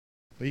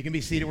Well, you can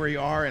be seated where you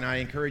are, and I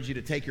encourage you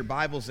to take your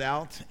Bibles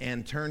out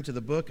and turn to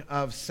the book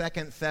of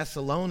 2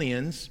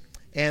 Thessalonians.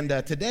 And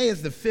today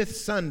is the fifth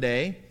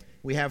Sunday.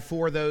 We have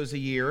 4 of those a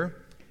year.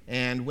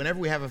 And whenever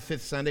we have a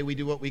fifth Sunday, we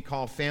do what we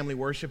call family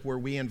worship, where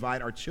we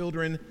invite our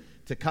children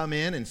to come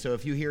in. And so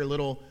if you hear a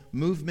little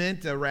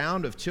movement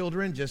around of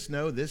children, just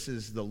know this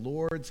is the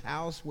Lord's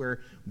house where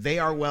they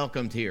are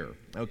welcomed here,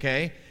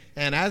 okay?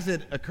 And as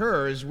it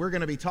occurs, we're going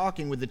to be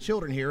talking with the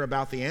children here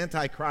about the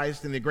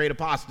Antichrist and the great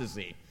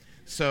apostasy.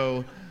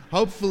 So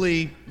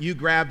hopefully you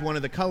grabbed one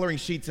of the coloring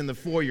sheets in the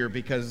foyer,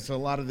 because a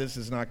lot of this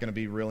is not going to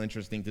be real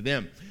interesting to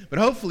them. But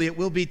hopefully it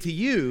will be to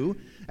you.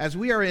 As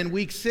we are in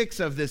week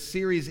 6 of this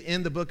series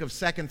in the book of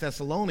 2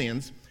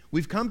 Thessalonians,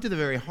 we've come to the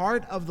very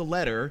heart of the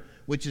letter,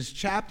 which is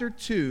chapter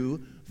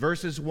 2,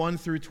 verses 1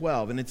 through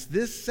 12. And it's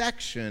this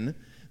section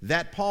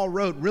that Paul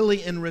wrote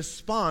really in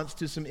response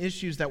to some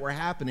issues that were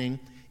happening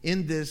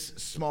in this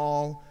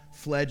small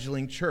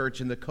fledgling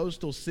church in the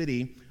coastal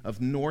city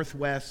of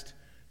northwest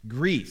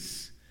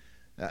Greece.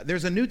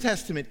 There's a New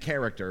Testament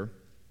character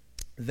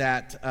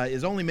that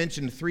is only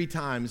mentioned 3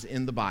 times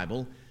in the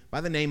Bible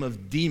by the name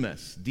of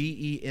Demas,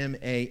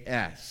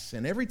 D-E-M-A-S.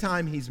 And every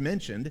time he's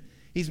mentioned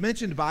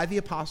by the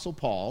Apostle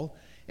Paul,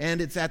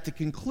 and it's at the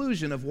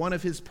conclusion of one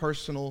of his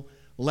personal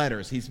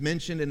letters. He's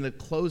mentioned in the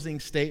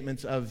closing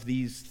statements of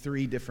these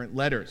 3 different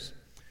letters.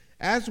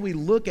 As we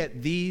look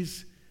at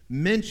these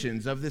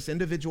mentions of this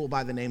individual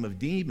by the name of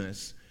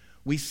Demas,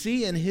 we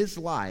see in his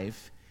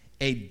life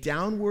a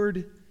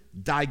downward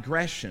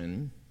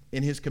digression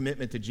in his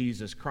commitment to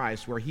Jesus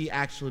Christ, where he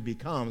actually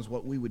becomes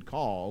what we would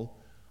call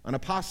an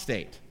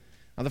apostate.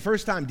 Now, the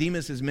first time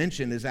Demas is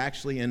mentioned is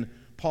actually in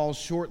Paul's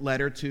short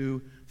letter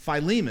to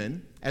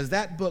Philemon. As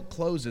that book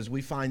closes,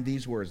 we find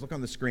these words. Look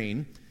on the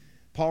screen.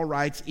 Paul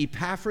writes,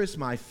 "Epaphras,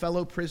 my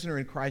fellow prisoner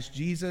in Christ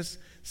Jesus,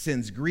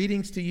 sends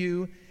greetings to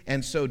you,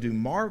 and so do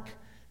Mark,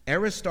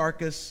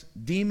 Aristarchus,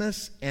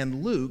 Demas,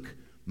 and Luke,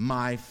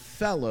 my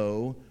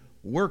fellow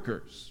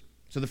workers."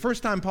 So the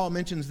first time Paul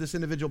mentions this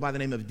individual by the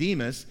name of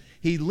Demas,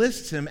 he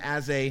lists him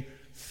as a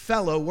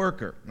fellow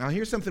worker. Now,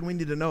 here's something we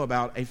need to know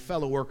about a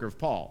fellow worker of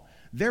Paul.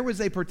 There was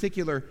a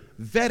particular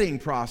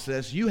vetting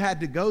process you had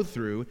to go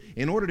through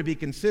in order to be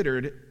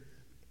considered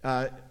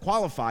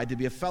qualified to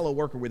be a fellow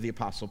worker with the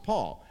Apostle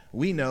Paul.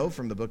 We know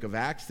from the book of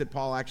Acts that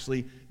Paul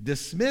actually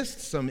dismissed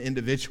some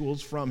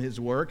individuals from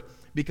his work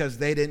because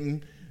they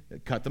didn't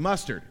cut the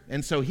mustard.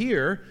 And so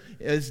here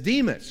is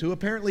Demas, who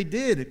apparently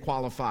did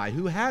qualify,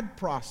 who had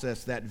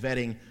processed that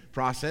vetting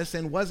process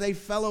and was a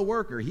fellow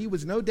worker. He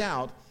was no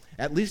doubt,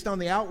 at least on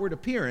the outward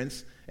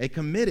appearance, a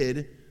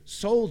committed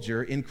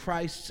soldier in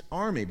Christ's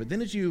army. But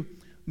then as you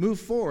move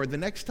forward, the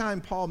next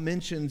time Paul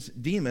mentions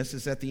Demas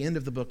is at the end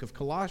of the book of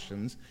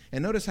Colossians,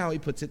 and notice how he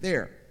puts it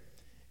there.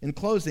 In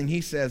closing,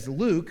 he says,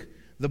 "Luke,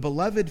 the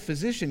beloved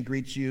physician,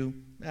 greets you,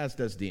 as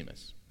does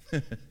Demas."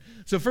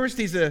 So first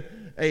he's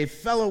a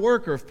fellow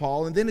worker of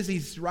Paul, and then as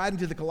he's writing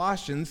to the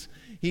Colossians,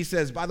 he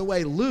says, "By the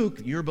way, Luke,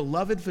 your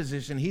beloved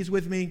physician, he's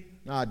with me.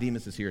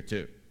 Demas is here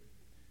too."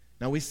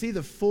 Now we see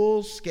the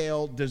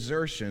full-scale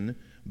desertion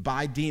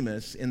by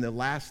Demas in the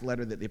last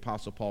letter that the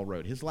Apostle Paul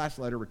wrote. His last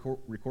letter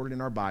recorded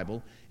in our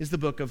Bible is the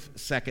book of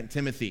 2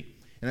 Timothy.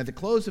 And at the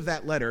close of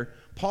that letter,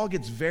 Paul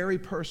gets very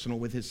personal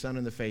with his son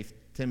in the faith,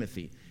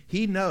 Timothy.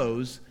 He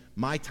knows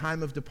my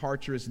time of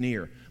departure is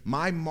near.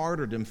 My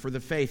martyrdom for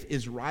the faith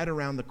is right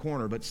around the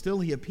corner. But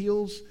still he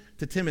appeals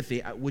to Timothy,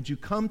 "Would you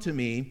come to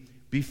me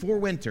before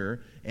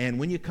winter, and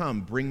when you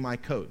come, bring my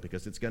coat,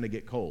 because it's going to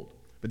get cold.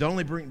 But don't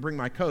only bring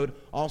my coat,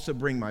 also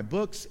bring my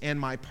books and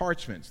my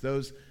parchments,"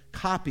 those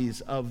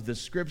copies of the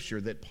scripture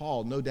that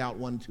Paul no doubt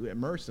wanted to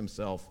immerse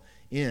himself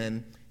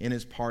in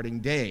his parting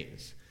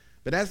days.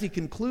 But as he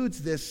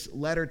concludes this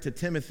letter to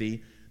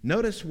Timothy,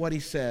 notice what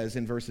he says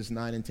in verses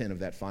 9 and 10 of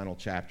that final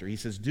chapter. He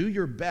says, "Do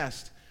your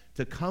best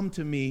to come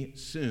to me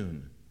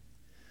soon.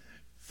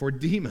 For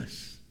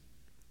Demas,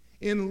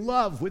 in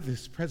love with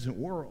this present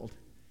world,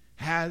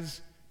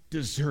 has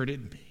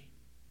deserted me."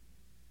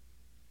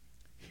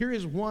 Here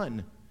is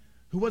one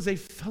who was a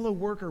fellow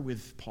worker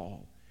with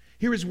Paul.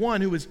 Here is one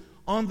who was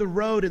on the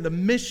road in the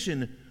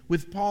mission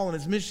with Paul in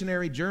his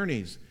missionary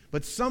journeys.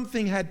 But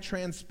something had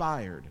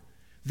transpired.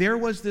 There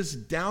was this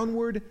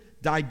downward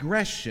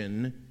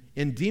digression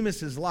in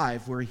Demas's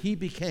life where he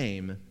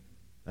became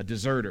a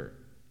deserter.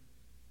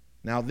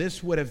 Now,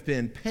 this would have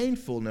been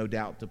painful, no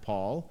doubt, to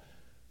Paul,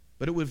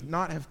 but it would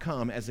not have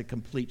come as a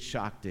complete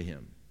shock to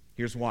him.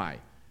 Here's why.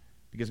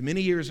 Because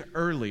many years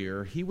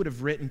earlier, he would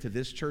have written to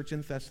this church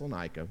in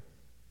Thessalonica,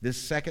 this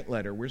second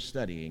letter we're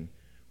studying,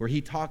 where he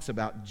talks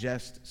about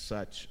just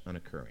such an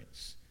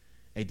occurrence.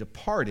 A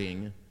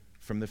departing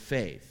from the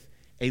faith,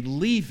 a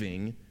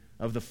leaving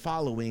of the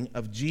following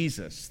of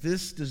Jesus.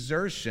 This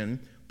desertion,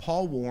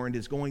 Paul warned,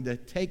 is going to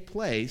take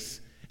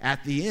place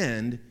at the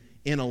end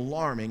in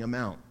alarming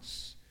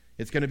amounts.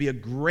 It's going to be a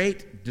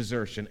great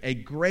desertion, a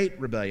great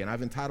rebellion.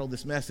 I've entitled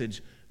this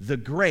message, "The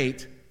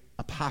Great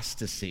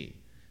Apostasy."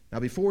 Now,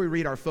 before we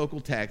read our focal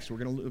text, we're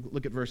going to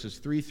look at verses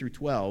 3 through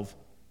 12.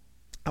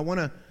 I want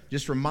to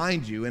just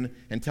remind you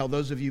and tell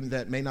those of you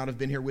that may not have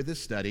been here with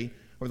this study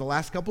over the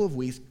last couple of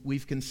weeks,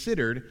 we've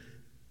considered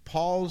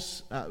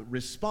Paul's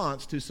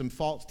response to some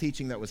false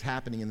teaching that was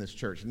happening in this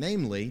church.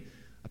 Namely,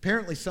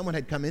 apparently someone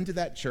had come into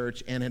that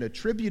church and had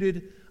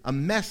attributed a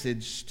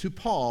message to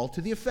Paul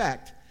to the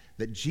effect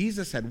that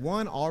Jesus had,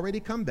 one, already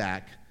come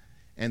back,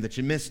 and that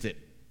you missed it.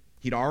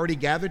 He'd already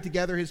gathered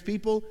together his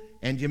people,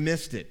 and you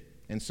missed it.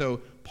 And so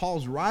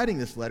Paul's writing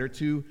this letter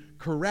to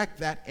correct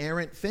that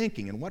errant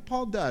thinking. And what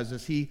Paul does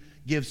is he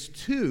gives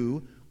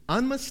two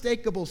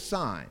unmistakable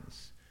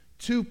signs,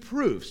 two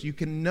proofs. You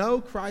can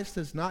know Christ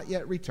has not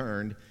yet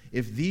returned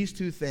if these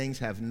two things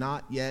have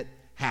not yet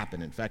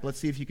happened. In fact, let's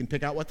see if you can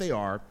pick out what they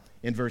are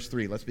in verse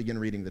 3. Let's begin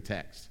reading the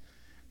text.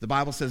 The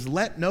Bible says,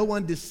 "Let no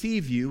one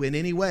deceive you in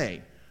any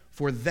way,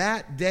 for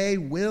that day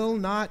will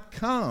not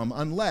come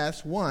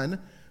unless, one,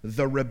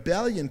 the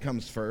rebellion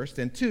comes first,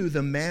 and two,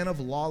 the man of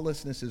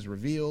lawlessness is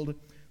revealed,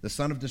 the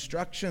son of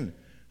destruction,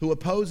 who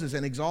opposes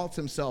and exalts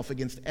himself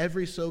against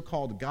every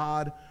so-called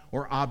God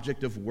or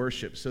object of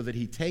worship, so that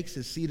he takes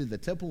his seat in the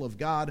temple of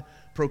God,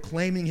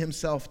 proclaiming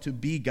himself to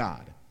be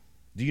God.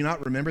 Do you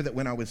not remember that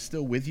when I was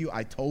still with you,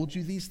 I told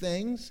you these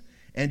things?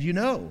 And you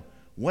know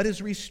what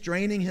is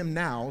restraining him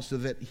now, so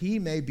that he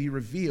may be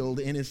revealed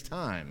in his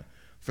time.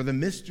 For the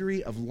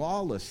mystery of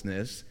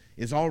lawlessness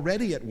is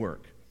already at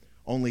work.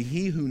 Only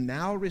he who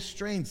now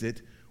restrains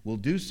it will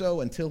do so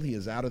until he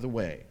is out of the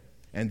way.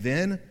 And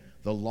then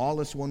the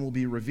lawless one will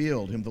be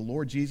revealed, whom the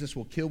Lord Jesus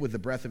will kill with the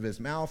breath of his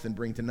mouth and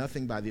bring to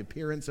nothing by the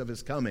appearance of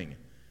his coming.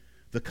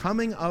 The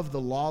coming of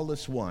the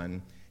lawless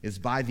one is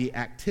by the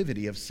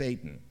activity of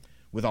Satan,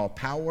 with all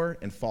power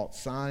and false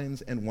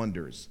signs and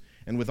wonders,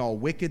 and with all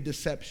wicked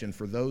deception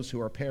for those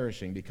who are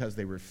perishing, because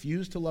they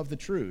refuse to love the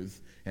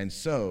truth and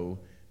so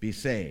be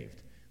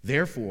saved.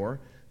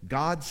 Therefore,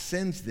 God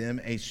sends them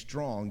a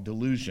strong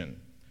delusion,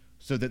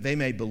 so that they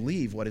may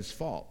believe what is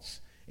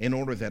false, in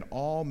order that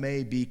all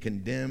may be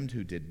condemned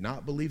who did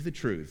not believe the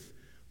truth,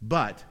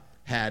 but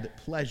had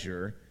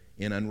pleasure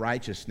in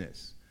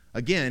unrighteousness.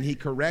 Again, he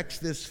corrects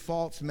this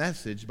false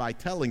message by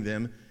telling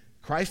them,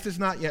 Christ has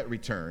not yet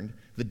returned,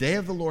 the day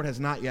of the Lord has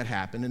not yet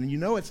happened, and you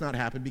know it's not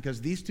happened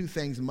because these two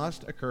things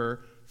must occur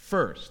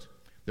first: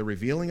 the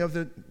revealing of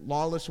the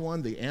lawless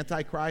one, the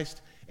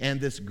Antichrist, and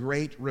this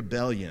great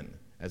rebellion,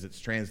 as it's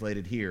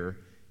translated here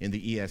in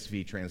the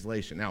ESV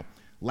translation. Now,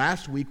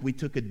 last week we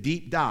took a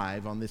deep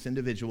dive on this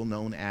individual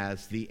known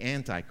as the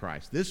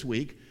Antichrist. This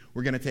week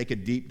we're going to take a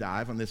deep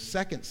dive on this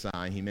second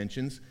sign he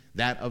mentions,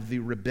 that of the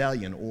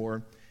rebellion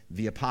or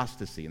the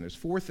apostasy. And there's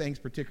four things,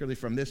 particularly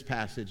from this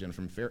passage and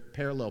from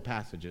parallel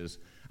passages,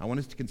 I want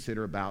us to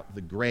consider about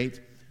the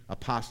great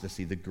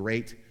apostasy, the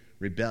great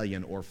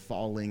rebellion or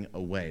falling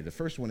away. The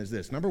first one is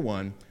this. Number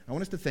one, I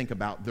want us to think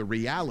about the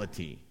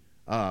reality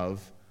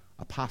of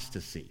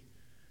apostasy.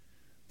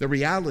 The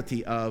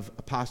reality of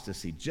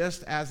apostasy,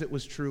 just as it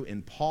was true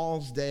in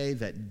Paul's day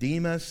that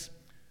Demas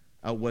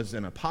was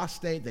an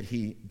apostate, that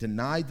he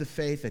denied the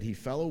faith, that he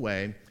fell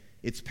away.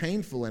 It's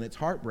painful and it's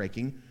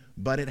heartbreaking,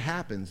 but it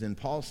happens. And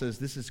Paul says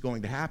this is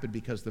going to happen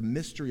because the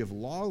mystery of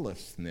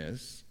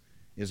lawlessness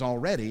is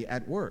already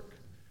at work.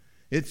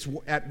 It's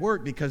at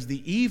work because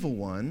the evil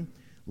one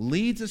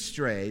leads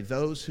astray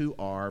those who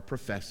are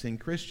professing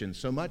Christians,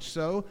 so much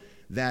so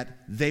that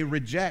they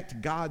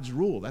reject God's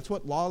rule. That's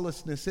what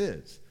lawlessness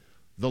is.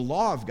 The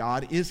law of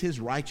God is his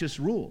righteous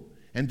rule,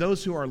 and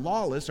those who are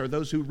lawless are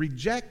those who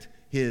reject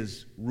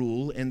his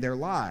rule in their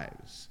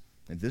lives.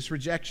 And this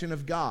rejection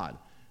of God,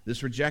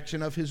 this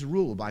rejection of his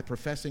rule by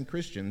professing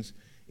Christians,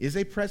 is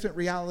a present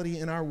reality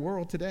in our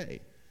world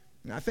today.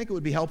 And I think it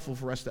would be helpful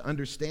for us to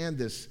understand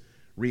this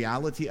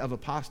reality of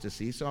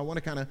apostasy, so I want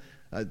to kind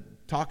of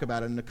talk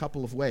about it in a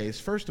couple of ways.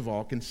 First of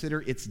all,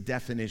 consider its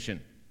definition.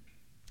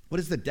 What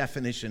is the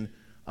definition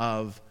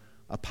of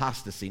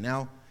apostasy?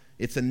 Now,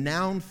 it's a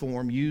noun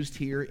form used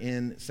here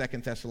in 2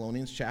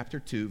 Thessalonians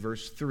chapter 2,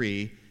 verse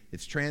 3.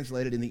 It's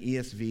translated in the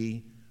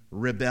ESV,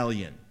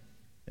 rebellion.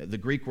 The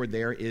Greek word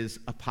there is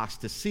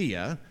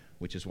apostasia,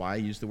 which is why I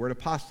use the word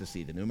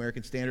apostasy. The New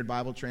American Standard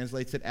Bible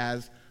translates it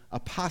as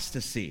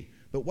apostasy.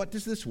 But what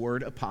does this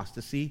word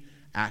apostasy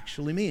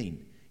actually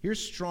mean?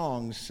 Here's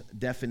Strong's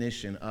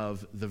definition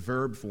of the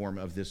verb form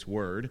of this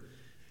word.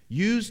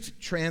 Used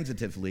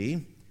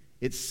transitively,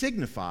 it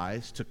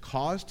signifies to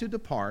cause to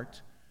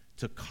depart,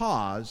 to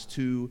cause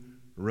to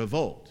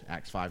revolt,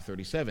 Acts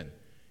 5:37.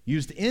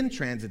 Used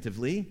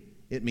intransitively,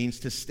 it means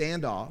to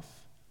stand off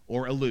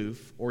or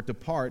aloof or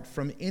depart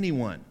from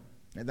anyone.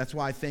 And that's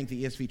why I think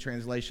the ESV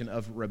translation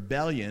of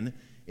rebellion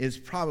is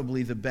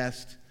probably the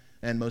best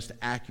and most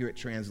accurate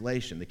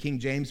translation. The King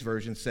James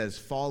Version says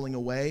falling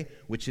away,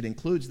 which it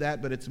includes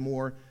that, but it's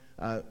more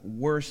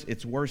worse.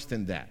 It's worse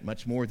than that,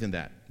 much more than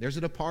that. There's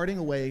a departing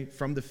away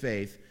from the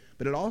faith,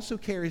 but it also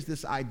carries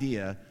this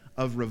idea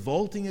of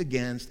revolting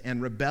against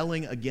and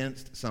rebelling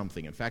against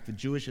something. In fact, the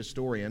Jewish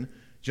historian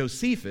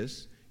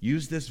Josephus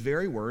used this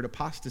very word,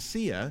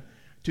 apostasia,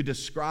 to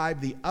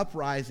describe the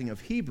uprising of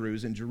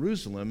Hebrews in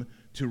Jerusalem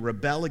to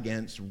rebel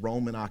against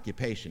Roman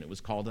occupation. It was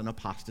called an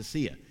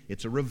apostasia.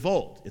 It's a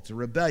revolt. It's a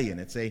rebellion.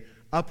 It's a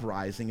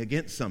uprising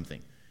against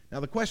something. Now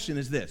the question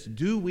is this: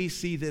 do we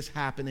see this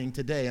happening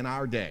today in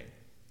our day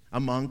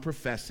among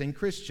professing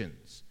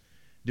Christians?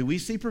 Do we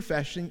see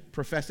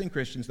professing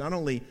Christians not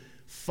only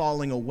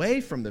falling away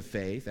from the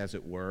faith, as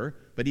it were,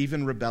 but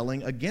even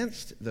rebelling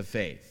against the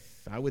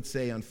faith? I would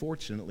say,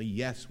 unfortunately,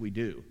 yes, we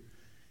do.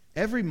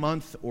 Every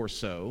month or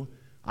so,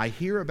 I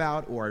hear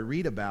about or I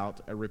read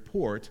about a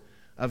report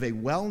of a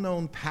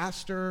well-known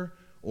pastor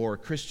or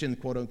Christian,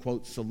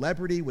 quote-unquote,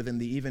 celebrity within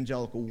the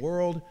evangelical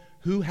world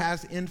who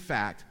has, in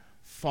fact,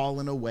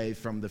 fallen away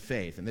from the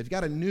faith. And they've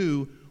got a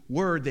new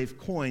word they've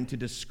coined to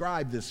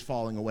describe this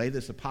falling away,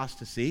 this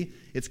apostasy.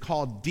 It's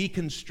called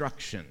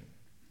deconstruction.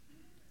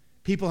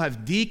 People have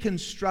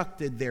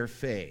deconstructed their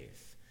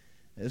faith.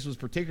 This was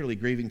particularly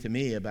grieving to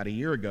me about a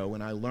year ago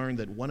when I learned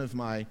that one of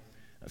my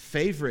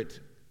favorite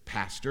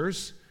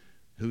pastors,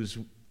 who's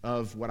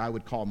of what I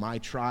would call my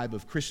tribe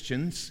of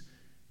Christians,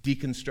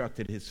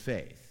 deconstructed his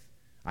faith.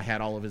 I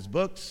had all of his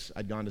books.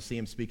 I'd gone to see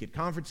him speak at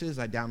conferences.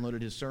 I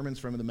downloaded his sermons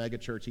from the mega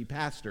church he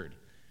pastored.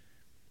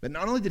 But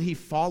not only did he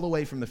fall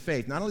away from the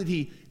faith, not only did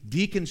he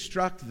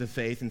deconstruct the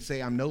faith and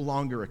say, I'm no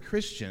longer a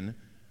Christian,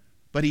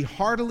 but he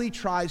heartily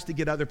tries to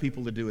get other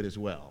people to do it as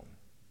well.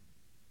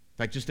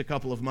 In fact, just a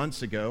couple of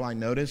months ago, I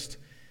noticed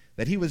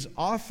that he was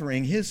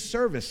offering his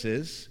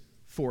services,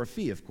 for a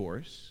fee, of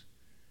course,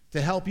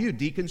 to help you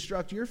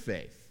deconstruct your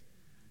faith.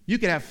 You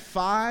could have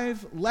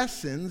 5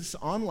 lessons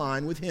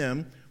online with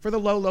him for the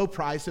low, low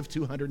price of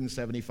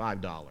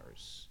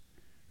 $275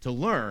 to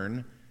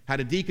learn how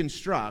to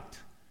deconstruct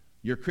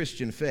your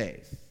Christian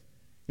faith.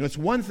 You know, it's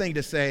one thing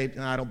to say,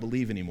 I don't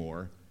believe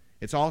anymore.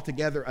 It's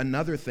altogether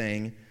another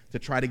thing to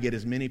try to get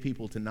as many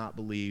people to not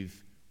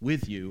believe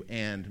with you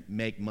and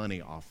make money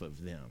off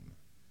of them.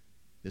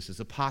 This is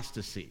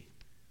apostasy.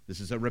 This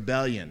is a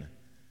rebellion.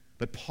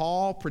 But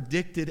Paul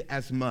predicted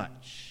as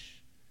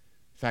much.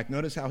 In fact,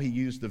 notice how he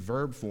used the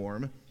verb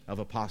form of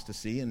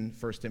apostasy in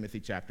 1 Timothy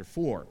chapter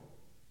 4.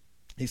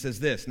 He says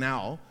this,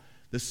 now,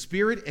 the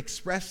Spirit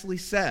expressly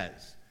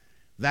says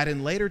that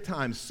in later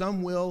times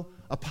some will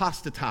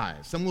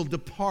apostatize, some will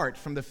depart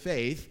from the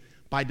faith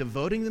by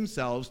devoting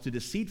themselves to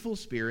deceitful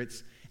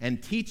spirits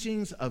and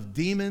teachings of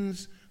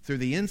demons through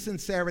the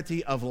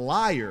insincerity of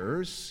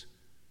liars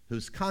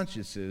whose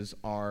consciences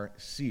are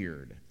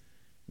seared.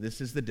 This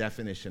is the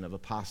definition of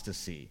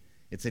apostasy.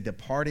 It's a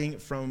departing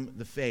from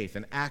the faith,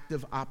 an act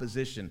of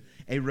opposition,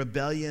 a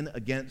rebellion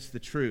against the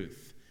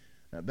truth.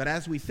 But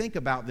as we think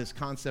about this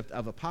concept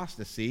of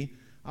apostasy,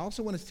 I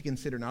also want us to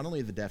consider not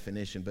only the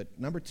definition, but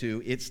number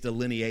 2, its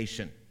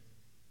delineation.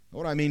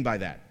 What do I mean by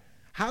that?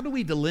 How do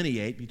we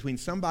delineate between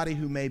somebody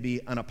who may be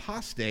an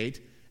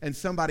apostate and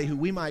somebody who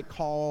we might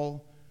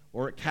call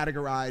or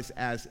categorize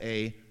as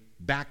a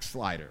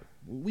backslider?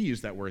 We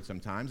use that word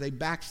sometimes, a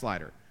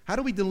backslider. How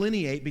do we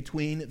delineate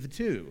between the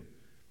two?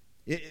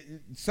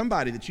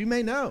 Somebody that you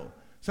may know,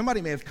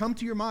 somebody may have come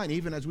to your mind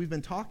even as we've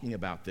been talking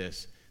about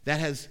this, that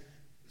has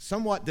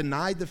somewhat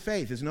denied the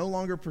faith, is no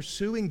longer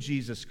pursuing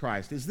Jesus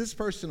Christ. Is this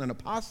person an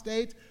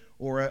apostate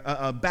or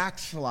a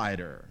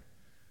backslider?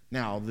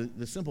 Now,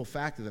 the simple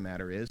fact of the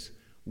matter is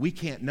we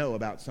can't know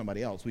about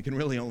somebody else. We can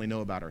really only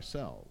know about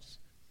ourselves.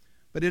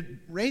 But it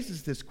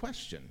raises this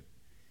question.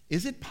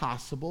 Is it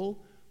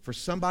possible for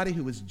somebody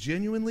who is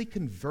genuinely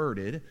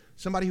converted,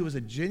 somebody who is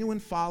a genuine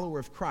follower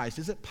of Christ,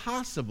 is it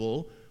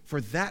possible for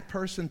that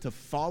person to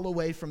fall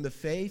away from the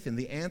faith? And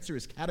the answer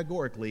is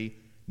categorically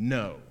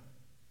no.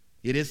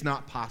 It is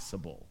not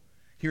possible.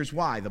 Here's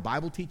why. The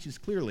Bible teaches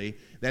clearly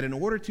that in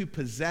order to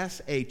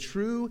possess a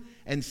true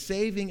and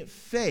saving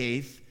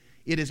faith,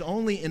 it is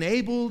only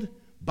enabled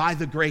by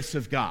the grace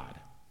of God.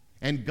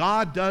 And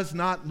God does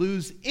not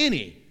lose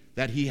any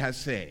that he has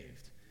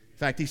saved. In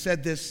fact, he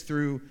said this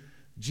through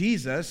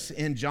Jesus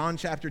in John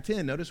chapter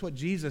 10. Notice what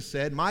Jesus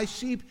said, my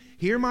sheep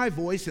hear my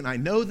voice, and I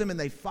know them, and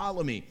they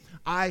follow me.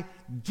 I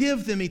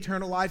give them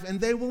eternal life,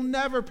 and they will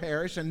never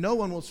perish, and no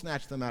one will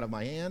snatch them out of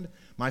my hand.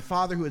 My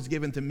Father who has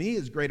given to me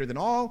is greater than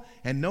all,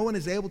 and no one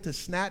is able to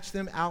snatch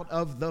them out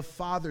of the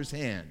Father's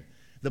hand.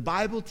 The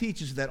Bible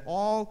teaches that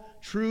all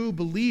true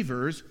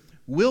believers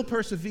will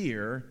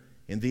persevere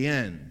in the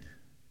end.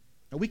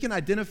 Now, we can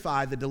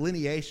identify the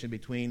delineation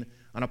between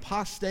an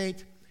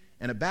apostate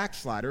and a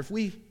backslider if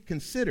we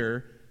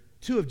consider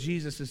 2 of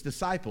Jesus'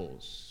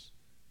 disciples,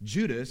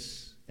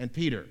 Judas and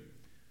Peter.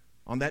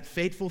 On that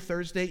fateful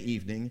Thursday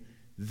evening,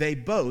 they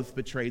both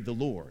betrayed the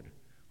Lord.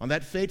 On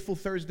that fateful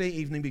Thursday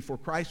evening before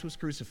Christ was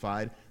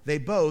crucified, they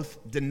both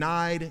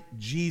denied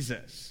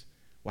Jesus.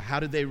 Well, how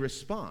did they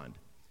respond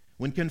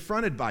when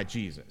confronted by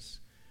Jesus?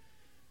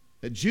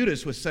 That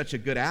Judas was such a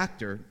good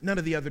actor, none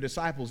of the other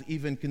disciples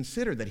even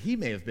considered that he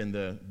may have been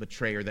the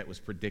betrayer that was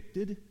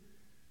predicted.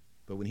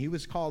 But when he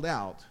was called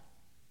out,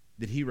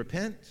 did he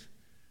repent?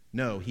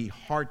 No, he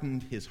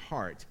hardened his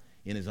heart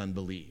in his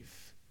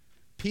unbelief.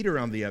 Peter,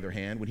 on the other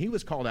hand, when he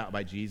was called out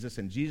by Jesus,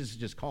 and Jesus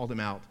just called him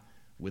out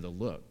with a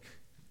look,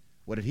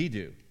 what did he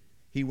do?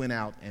 He went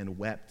out and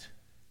wept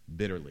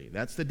bitterly.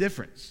 That's the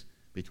difference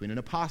between an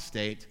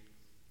apostate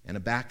and a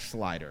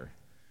backslider.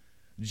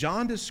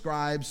 John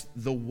describes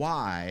the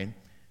why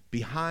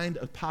behind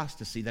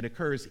apostasy that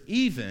occurs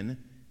even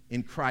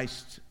in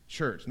Christ's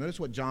church. Notice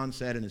what John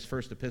said in his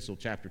first epistle,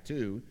 chapter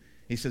 2.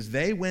 He says,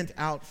 "They went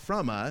out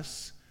from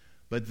us,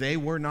 but they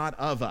were not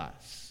of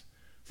us.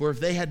 For if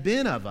they had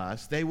been of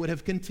us, they would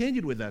have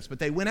continued with us. But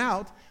they went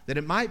out, that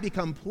it might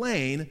become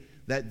plain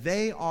that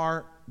they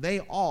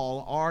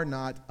all are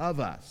not of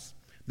us."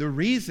 The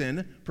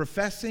reason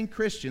professing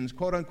Christians,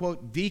 quote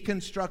unquote,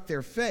 deconstruct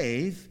their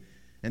faith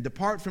and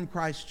depart from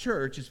Christ's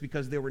church is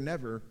because they were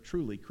never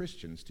truly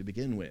Christians to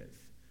begin with.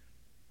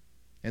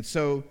 And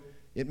so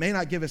it may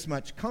not give us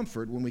much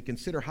comfort when we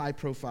consider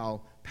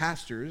high-profile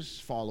pastors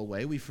fall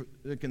away. We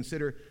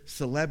consider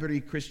celebrity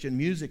Christian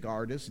music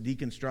artists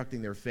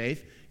deconstructing their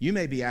faith. You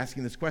may be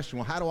asking this question,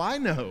 well, how do I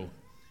know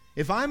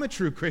if I'm a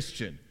true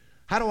Christian?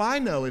 How do I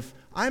know if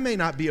I may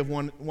not be of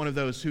one of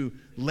those who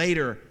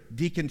later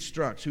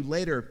deconstructs, who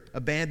later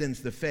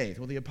abandons the faith?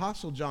 Well, the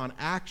Apostle John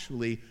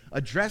actually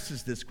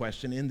addresses this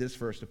question in this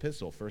first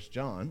epistle, 1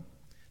 John.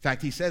 In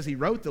fact, he says he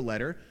wrote the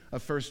letter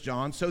of 1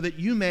 John so that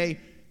you may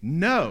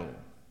know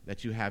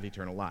that you have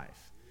eternal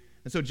life.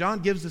 And so John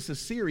gives us a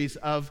series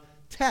of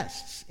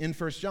tests in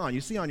 1 John.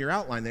 You see on your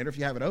outline there, if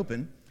you have it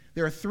open,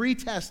 there are 3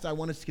 tests I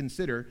want us to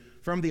consider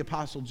from the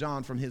Apostle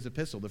John from his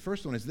epistle. The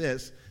first one is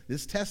this.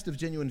 This test of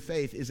genuine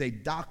faith is a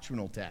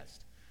doctrinal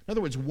test. In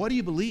other words, what do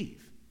you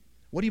believe?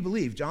 What do you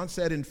believe? John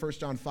said in 1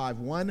 John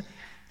 5:1,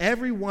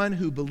 "Everyone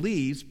who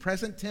believes,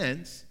 present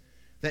tense,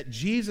 that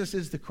Jesus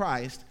is the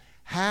Christ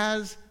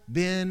has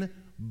been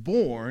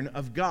born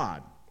of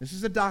God." This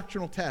is a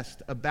doctrinal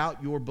test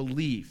about your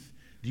belief.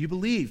 Do you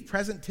believe,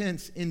 present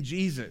tense, in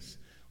Jesus?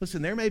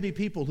 Listen, there may be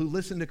people who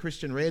listen to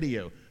Christian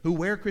radio, who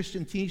wear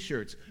Christian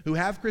t-shirts, who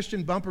have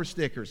Christian bumper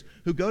stickers,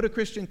 who go to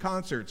Christian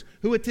concerts,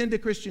 who attend a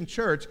Christian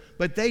church,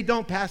 but they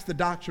don't pass the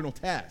doctrinal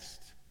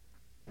test.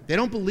 They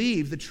don't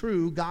believe the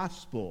true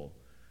gospel.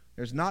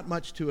 There's not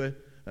much to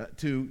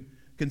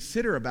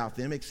consider about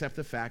them except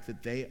the fact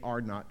that they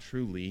are not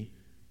truly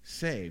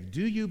saved.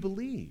 Do you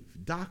believe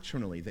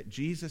doctrinally that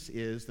Jesus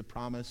is the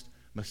promised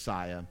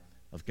Messiah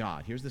of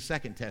God? Here's the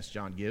second test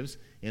John gives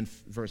in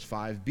verse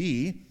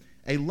 5b,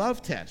 a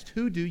love test.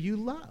 Who do you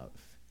love?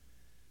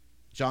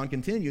 John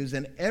continues,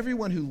 "And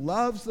everyone who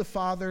loves the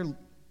Father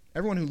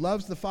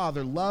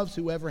loves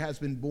whoever has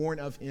been born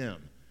of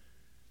him."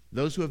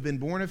 Those who have been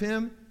born of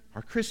him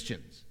are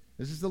Christians.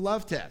 This is the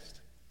love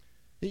test.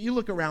 You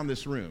look around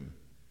this room.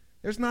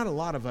 There's not a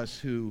lot of us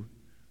who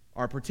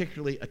are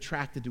particularly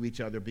attracted to each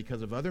other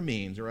because of other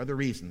means or other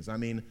reasons. I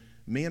mean,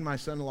 me and my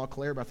son-in-law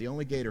Claire about the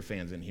only Gator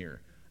fans in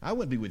here. I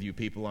wouldn't be with you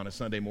people on a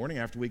Sunday morning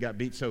after we got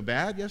beat so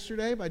bad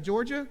yesterday by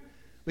Georgia.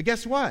 But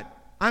guess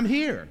what? I'm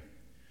here.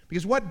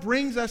 Because what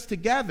brings us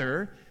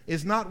together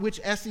is not which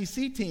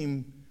SEC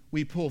team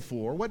we pull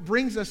for. What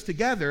brings us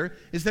together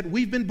is that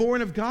we've been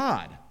born of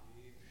God.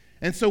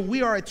 And so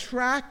we are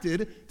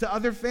attracted to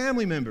other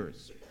family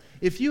members.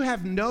 If you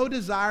have no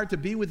desire to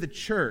be with the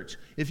church,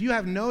 if you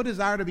have no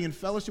desire to be in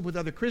fellowship with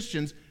other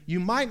Christians, you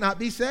might not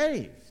be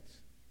saved.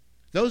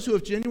 Those who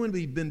have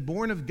genuinely been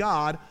born of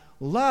God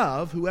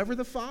love whoever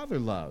the Father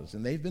loves,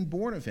 and they've been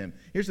born of him.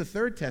 Here's the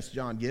third test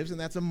John gives, and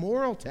that's a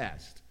moral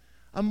test.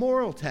 A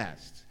moral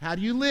test. How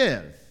do you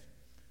live?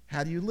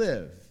 How do you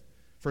live?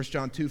 1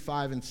 John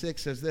 2:5 and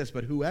 6 says this,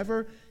 "But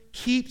whoever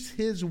keeps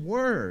his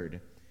word,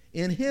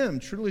 in him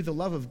truly the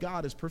love of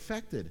God is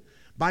perfected.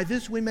 By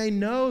this we may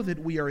know that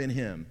we are in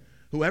him.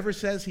 Whoever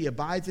says he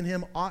abides in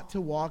him ought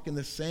to walk in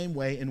the same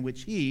way in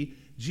which he,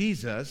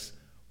 Jesus,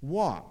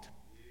 walked."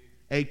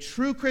 A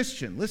true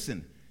Christian,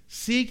 listen,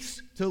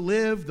 seeks to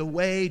live the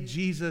way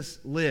Jesus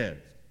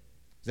lived.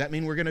 Does that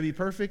mean we're going to be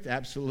perfect?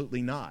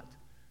 Absolutely not.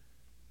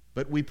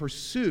 But we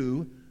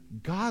pursue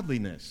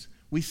godliness.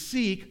 We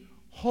seek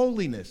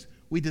holiness.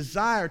 We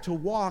desire to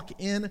walk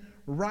in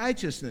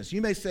righteousness.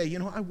 You may say,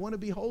 I want to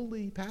be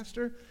holy,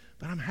 Pastor,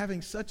 but I'm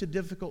having such a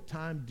difficult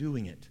time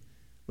doing it.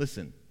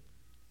 Listen,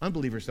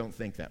 unbelievers don't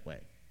think that way.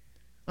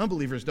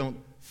 Unbelievers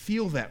don't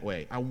feel that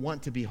way. I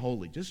want to be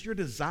holy. Just your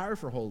desire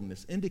for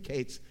holiness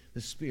indicates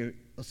the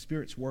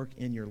Spirit's work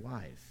in your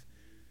life.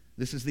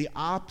 This is the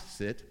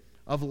opposite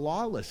of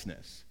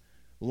lawlessness.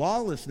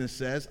 Lawlessness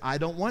says, I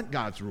don't want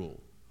God's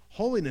rule.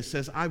 Holiness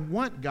says, I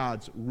want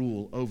God's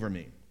rule over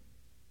me.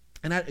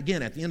 And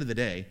again, at the end of the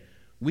day,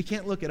 we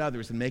can't look at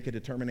others and make a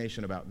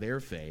determination about their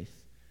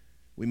faith.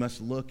 We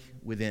must look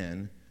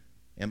within.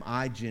 Am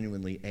I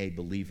genuinely a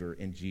believer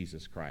in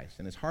Jesus Christ?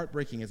 And as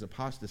heartbreaking as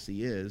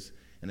apostasy is,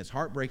 and as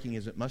heartbreaking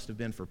as it must have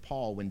been for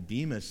Paul when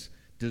Demas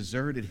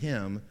deserted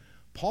him,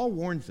 Paul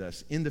warns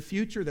us, in the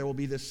future there will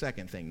be this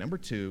second thing. Number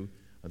 2,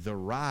 the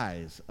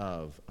rise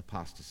of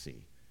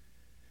apostasy.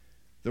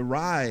 The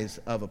rise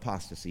of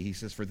apostasy. He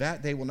says, for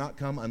that day will not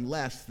come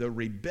unless the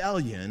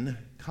rebellion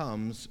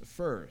comes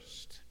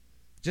first.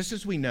 Just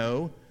as we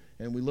know,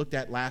 and we looked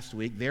at last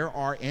week, there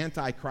are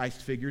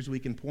antichrist figures we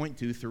can point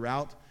to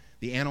throughout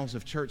the annals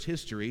of church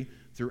history.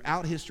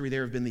 Throughout history,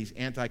 there have been these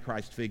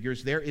antichrist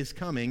figures. There is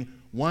coming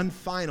one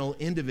final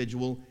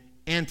individual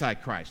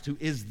antichrist who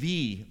is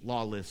the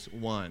lawless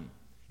one.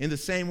 In the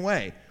same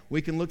way,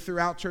 we can look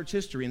throughout church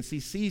history and see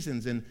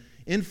seasons and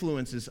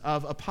influences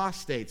of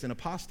apostates and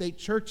apostate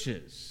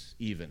churches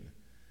even.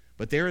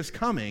 But there is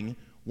coming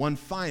one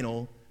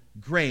final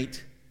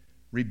great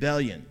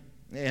rebellion.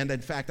 And in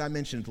fact, I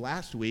mentioned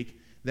last week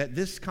that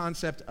this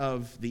concept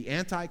of the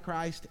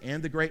Antichrist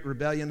and the great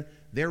rebellion,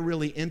 they're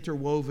really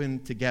interwoven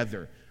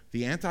together.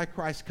 The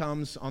Antichrist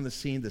comes on the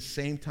scene the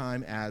same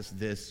time as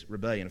this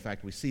rebellion. In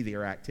fact, we see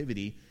their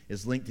activity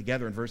is linked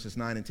together in verses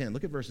 9 and 10.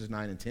 Look at verses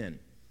 9 and 10.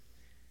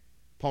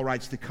 Paul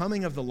writes, "The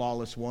coming of the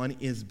lawless one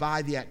is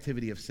by the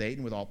activity of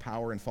Satan, with all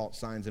power and false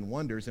signs and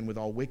wonders, and with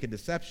all wicked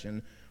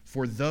deception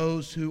for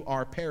those who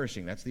are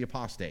perishing." That's the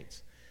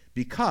apostates.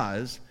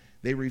 "Because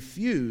they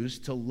refuse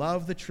to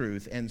love the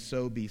truth and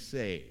so be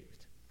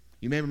saved."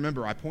 You may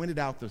remember I pointed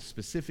out the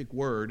specific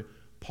word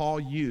Paul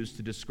used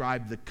to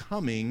describe the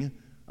coming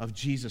of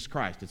Jesus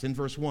Christ. It's in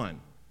verse 1.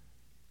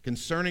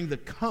 Concerning the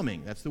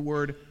coming, that's the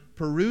word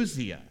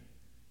parousia.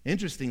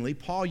 Interestingly,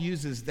 Paul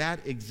uses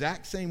that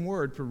exact same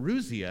word,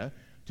 parousia,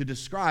 to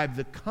describe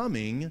the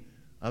coming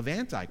of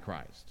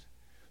Antichrist.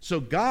 So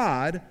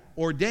God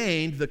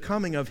ordained the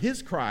coming of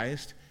his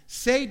Christ.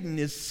 Satan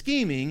is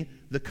scheming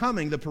the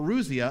coming, the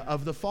parousia,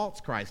 of the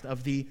false Christ,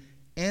 of the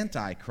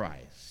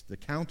Antichrist, the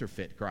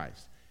counterfeit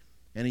Christ.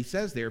 And he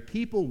says there,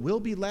 people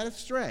will be led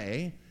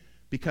astray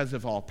because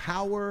of all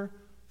power,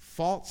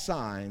 false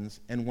signs,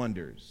 and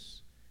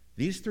wonders.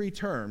 These three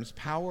terms,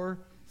 power,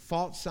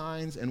 false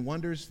signs, and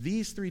wonders,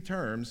 these three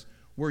terms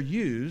were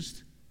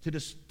used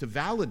to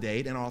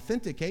validate and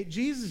authenticate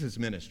Jesus'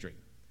 ministry.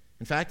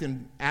 In fact,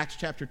 in Acts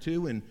chapter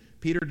 2, when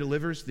Peter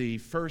delivers the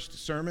first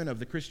sermon of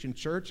the Christian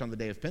church on the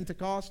day of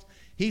Pentecost,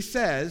 he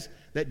says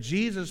that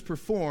Jesus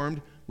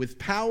performed with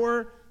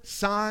power,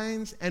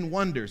 signs, and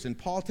wonders. And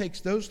Paul takes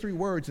those three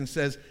words and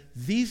says,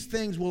 these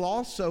things will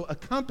also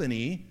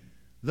accompany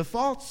the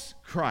false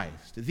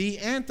Christ, the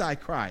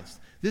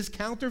Antichrist. This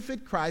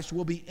counterfeit Christ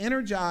will be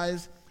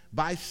energized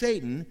by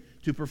Satan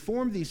to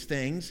perform these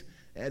things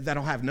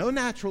that'll have no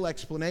natural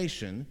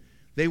explanation.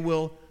 They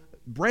will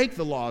break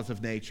the laws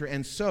of nature,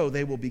 and so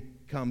they will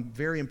become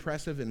very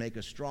impressive and make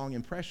a strong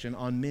impression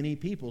on many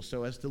people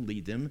so as to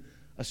lead them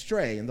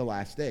astray in the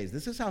last days.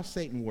 This is how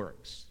Satan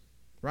works,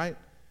 right?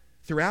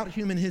 Throughout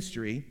human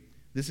history,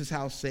 this is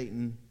how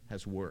Satan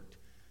has worked.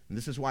 And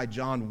this is why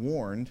John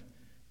warned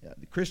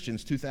the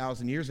Christians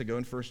 2,000 years ago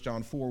in 1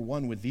 John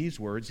 4:1 with these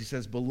words. He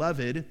says,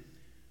 "Beloved,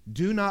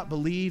 do not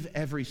believe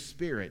every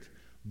spirit,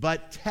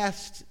 but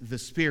test the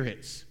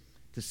spirits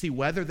to see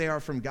whether they are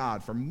from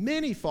God, for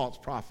many false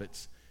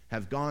prophets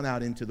have gone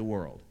out into the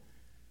world."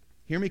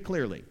 Hear me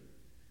clearly.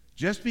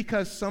 Just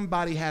because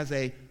somebody has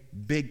a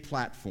big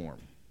platform,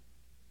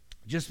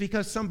 just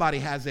because somebody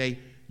has a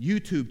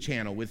YouTube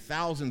channel with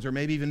thousands or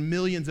maybe even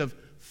millions of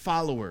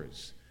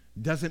followers,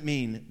 doesn't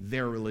mean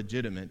they're a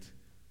legitimate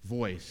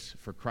voice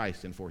for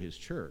Christ and for his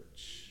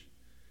church.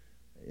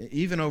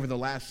 Even over the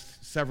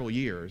last several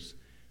years,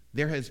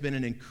 there has been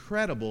an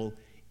incredible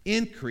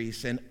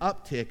increase and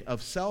uptick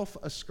of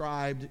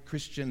self-ascribed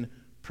Christian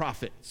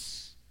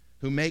prophets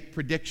who make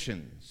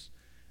predictions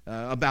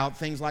about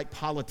things like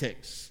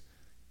politics,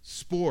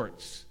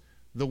 sports,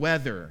 the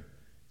weather,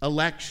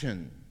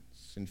 elections.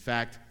 In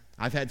fact,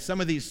 I've had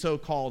some of these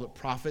so-called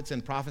prophets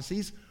and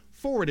prophecies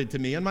forwarded to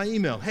me in my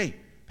email. "Hey,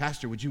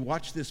 Pastor, would you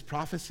watch this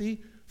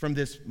prophecy from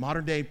this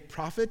modern-day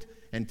prophet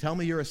and tell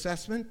me your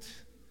assessment?"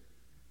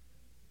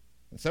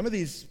 And some of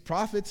these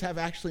prophets have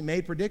actually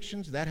made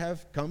predictions that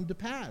have come to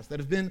pass,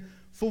 that have been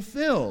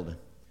fulfilled.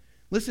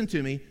 Listen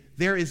to me.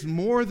 There is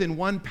more than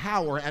one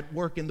power at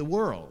work in the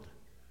world.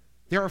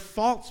 There are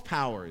false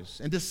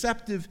powers and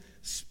deceptive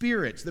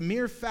spirits. The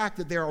mere fact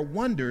that there are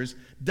wonders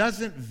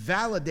doesn't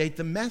validate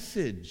the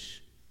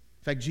message.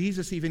 In fact,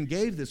 Jesus even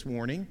gave this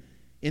warning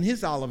in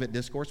his Olivet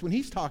Discourse when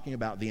he's talking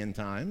about the end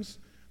times.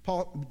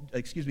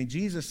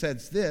 Jesus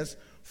says this,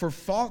 "For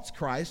false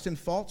Christs and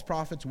false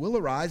prophets will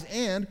arise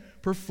and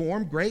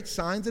perform great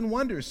signs and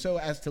wonders, so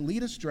as to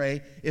lead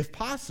astray, if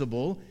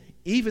possible,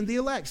 even the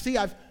elect." See,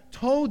 I've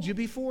told you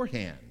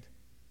beforehand.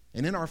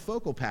 And in our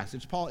focal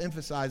passage, Paul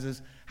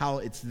emphasizes how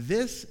it's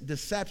this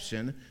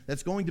deception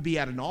that's going to be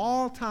at an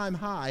all-time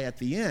high at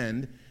the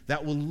end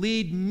that will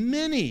lead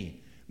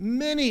many,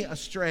 many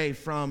astray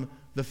from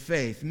the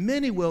faith.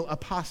 Many will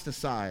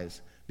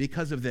apostatize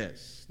because of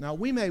this. Now,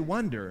 we may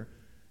wonder,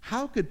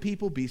 how could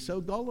people be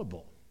so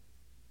gullible?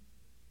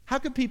 How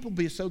could people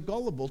be so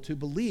gullible to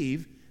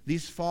believe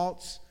these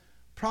false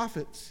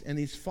prophets and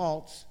these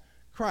false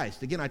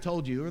Christ? Again, I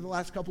told you, over the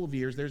last couple of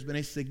years, there's been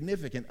a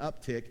significant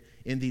uptick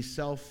in these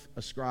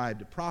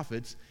self-ascribed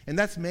prophets, and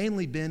that's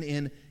mainly been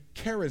in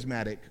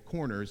charismatic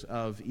corners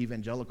of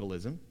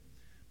evangelicalism.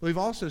 But we've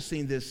also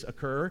seen this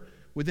occur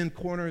within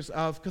corners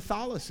of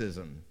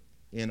Catholicism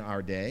in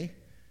our day.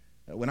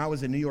 When I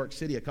was in New York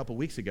City a couple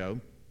weeks ago,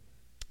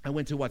 I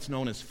went to what's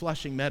known as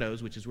Flushing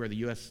Meadows, which is where the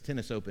U.S.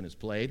 Tennis Open is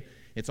played.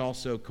 It's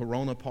also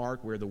Corona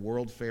Park, where the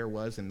World Fair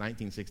was in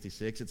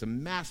 1966. It's a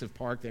massive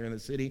park there in the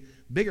city,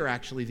 bigger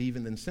actually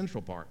even than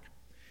Central Park.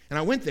 And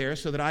I went there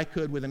so that I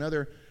could, with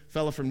another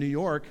fellow from New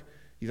York,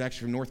 he's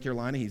actually from North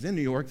Carolina, he's in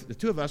New York, the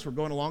two of us were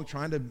going along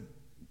trying to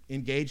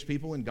engage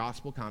people in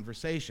gospel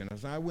conversation.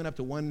 As I went up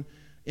to one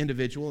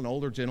individual, an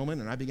older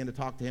gentleman, and I began to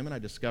talk to him, and I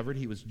discovered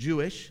he was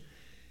Jewish.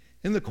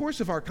 In the course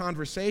of our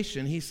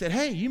conversation, he said,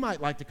 hey, you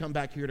might like to come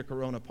back here to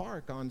Corona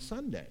Park on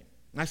Sunday.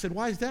 And I said,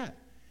 why is that?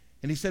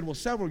 And he said, well,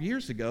 several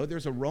years ago,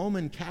 there's a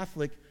Roman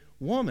Catholic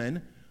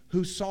woman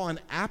who saw an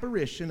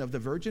apparition of the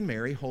Virgin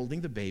Mary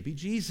holding the baby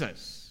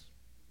Jesus.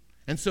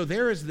 And so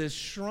there is this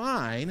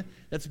shrine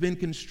that's been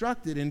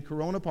constructed in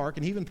Corona Park,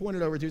 and he even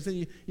pointed over to it and said,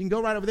 you can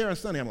go right over there on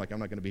Sunday. I'm like, I'm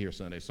not going to be here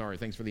Sunday. Sorry,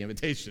 thanks for the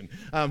invitation.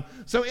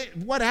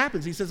 What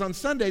happens? He says on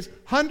Sundays,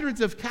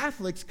 hundreds of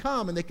Catholics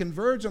come and they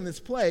converge on this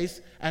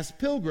place as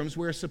pilgrims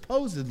where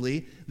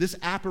supposedly this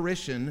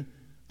apparition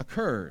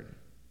occurred.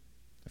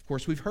 Of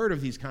course, we've heard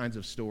of these kinds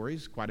of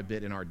stories quite a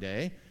bit in our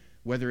day,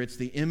 whether it's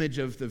the image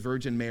of the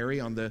Virgin Mary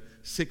on the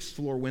 6th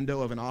floor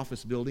window of an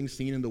office building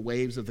seen in the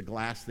waves of the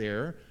glass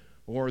there,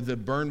 or the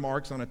burn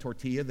marks on a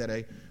tortilla that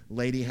a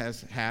lady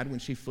has had when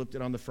she flipped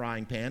it on the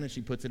frying pan and she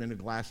puts it in a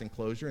glass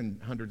enclosure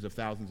and hundreds of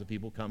thousands of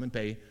people come and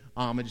pay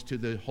homage to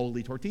the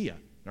holy tortilla,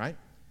 right?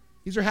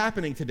 These are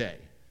happening today.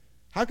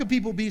 How could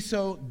people be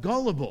so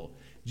gullible?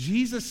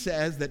 Jesus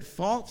says that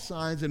false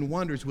signs and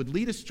wonders would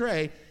lead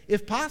astray,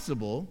 if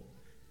possible,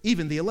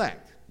 even the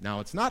elect. Now,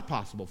 it's not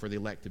possible for the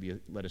elect to be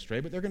led astray,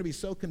 but they're going to be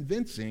so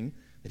convincing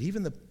that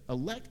even the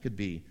elect could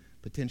be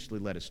potentially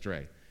led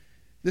astray.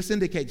 This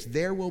indicates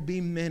there will be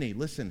many,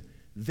 listen,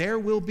 there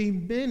will be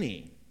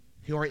many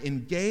who are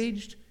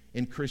engaged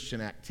in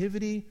Christian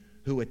activity,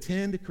 who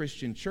attend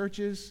Christian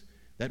churches,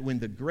 that when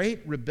the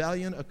great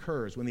rebellion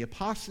occurs, when the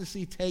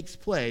apostasy takes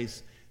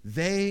place,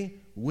 they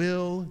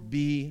will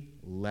be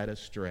led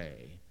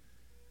astray.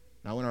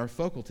 Now, in our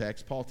focal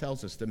text, Paul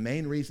tells us the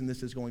main reason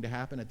this is going to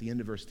happen at the end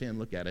of verse 10,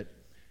 look at it,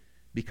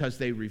 because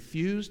they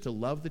refuse to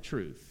love the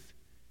truth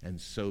and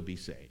so be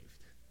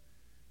saved.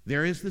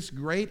 There is this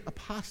great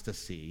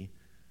apostasy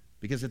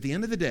because at the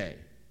end of the day,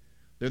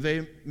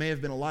 there may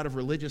have been a lot of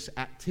religious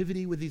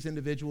activity with these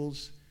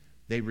individuals.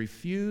 They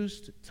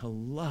refused to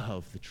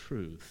love the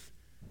truth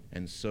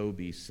and so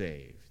be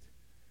saved.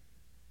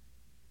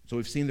 So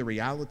we've seen the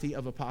reality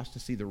of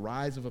apostasy, the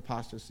rise of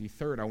apostasy.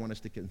 Third, I want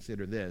us to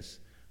consider this,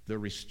 the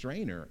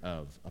restrainer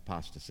of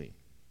apostasy.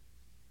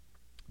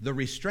 The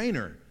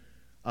restrainer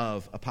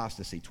of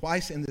apostasy.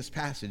 Twice in this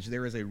passage,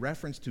 there is a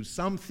reference to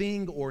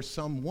something or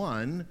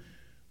someone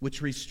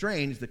which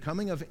restrains the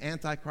coming of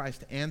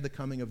Antichrist and the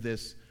coming of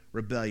this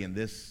rebellion,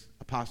 this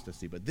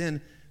apostasy. But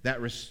then that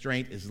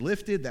restraint is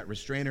lifted, that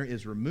restrainer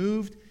is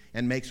removed,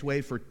 and makes way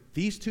for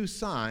these two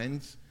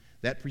signs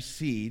that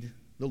precede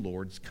the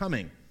Lord's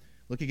coming.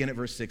 Look again at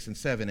verse 6 and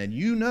 7. And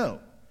you know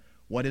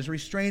what is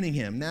restraining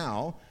him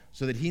now,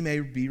 so that he may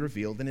be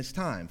revealed in his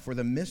time. For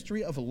the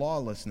mystery of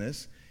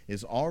lawlessness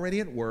is already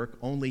at work.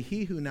 Only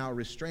he who now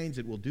restrains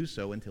it will do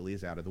so until he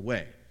is out of the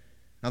way.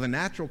 Now, the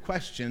natural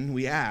question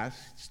we ask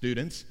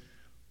students,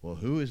 well,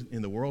 who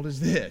in the world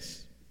is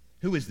this?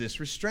 Who is this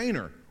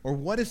restrainer? Or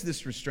what is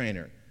this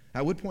restrainer?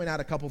 I would point out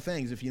a couple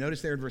things. If you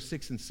notice there in verse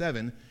 6 and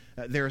 7,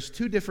 there's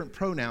two different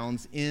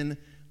pronouns in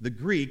the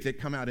Greek that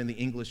come out in the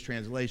English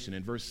translation.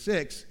 In verse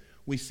 6,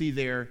 we see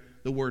there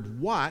the word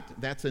what,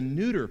 that's a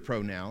neuter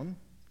pronoun.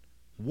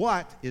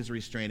 What is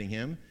restraining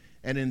him?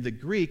 And in the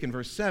Greek, in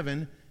verse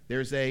 7,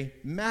 there's a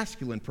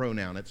masculine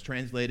pronoun. It's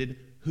translated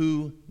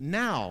who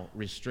now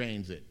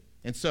restrains it.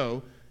 And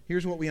so,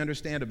 here's what we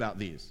understand about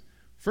these.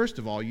 First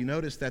of all, you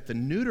notice that the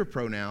neuter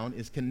pronoun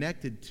is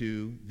connected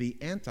to the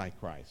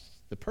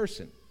Antichrist, the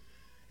person.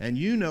 And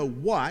you know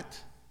what,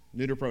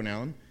 neuter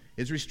pronoun,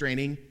 is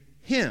restraining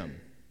him,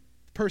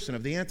 person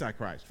of the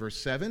Antichrist. Verse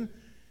 7,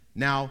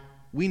 now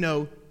we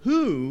know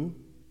who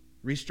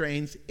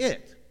restrains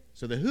it.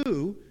 So the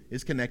who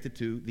is connected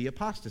to the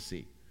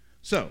apostasy.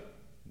 So,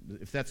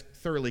 if that's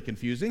thoroughly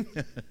confusing,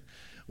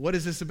 what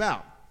is this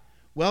about?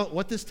 Well,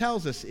 what this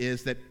tells us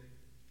is that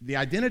the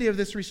identity of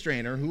this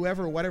restrainer,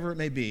 whoever, whatever it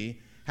may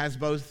be, has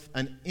both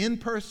an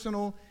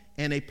impersonal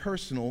and a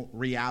personal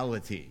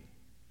reality.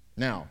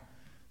 Now,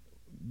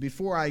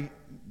 before I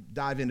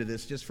dive into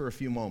this, just for a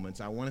few moments,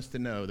 I want us to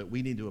know that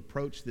we need to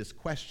approach this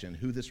question,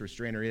 who this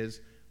restrainer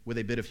is, with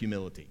a bit of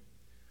humility.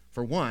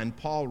 For one,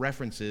 Paul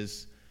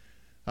references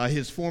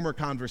his former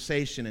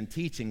conversation and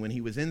teaching when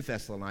he was in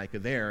Thessalonica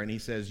there, and he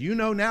says, you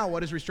know now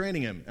what is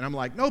restraining him. And I'm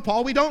like, no,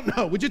 Paul, we don't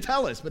know. Would you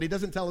tell us? But he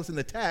doesn't tell us in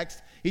the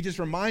text. He just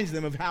reminds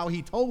them of how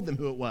he told them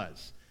who it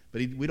was.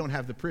 But we don't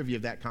have the privy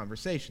of that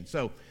conversation.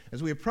 So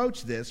as we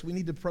approach this, we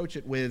need to approach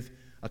it with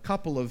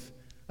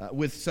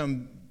with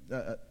some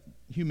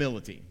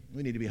humility.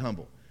 We need to be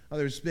humble.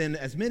 There's been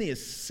as many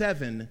as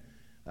 7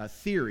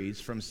 theories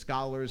from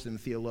scholars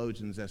and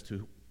theologians as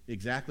to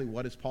exactly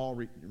what is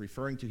Paul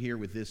referring to here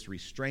with this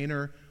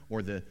restrainer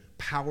or the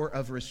power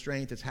of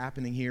restraint that's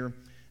happening here.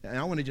 And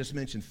I want to just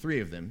mention 3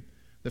 of them.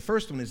 The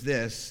first one is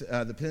this.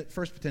 The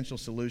first potential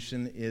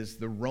solution is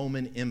the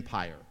Roman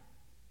Empire.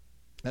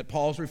 That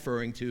Paul's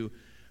referring to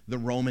the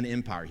Roman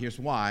Empire. Here's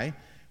why.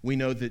 We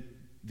know that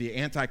the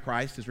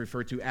Antichrist is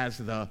referred to as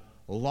the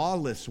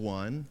lawless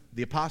one.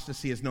 The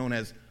apostasy is known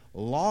as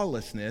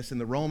lawlessness,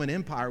 and the Roman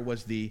Empire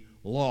was the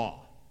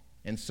law.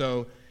 And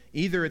so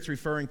either it's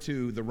referring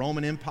to the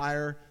Roman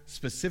Empire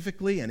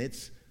specifically and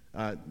its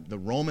the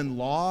Roman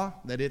law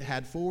that it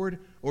had forward,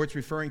 or it's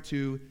referring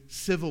to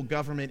civil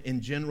government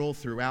in general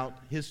throughout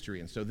history.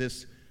 And so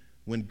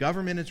when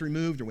government is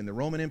removed or when the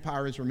Roman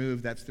Empire is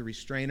removed, that's the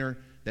restrainer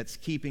that's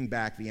keeping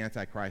back the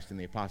Antichrist and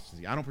the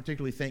apostasy. I don't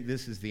particularly think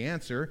this is the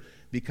answer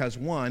because,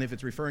 one, if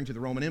it's referring to the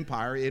Roman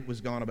Empire, it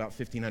was gone about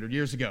 1,500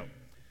 years ago.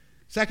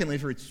 Secondly,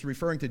 if it's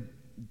referring to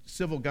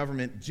civil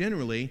government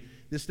generally,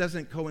 this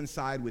doesn't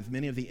coincide with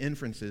many of the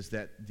inferences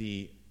that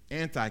the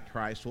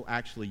Antichrist will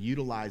actually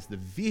utilize the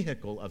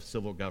vehicle of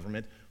civil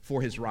government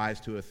for his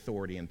rise to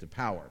authority and to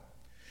power.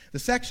 The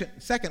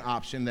second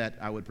option that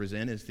I would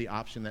present is the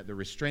option that the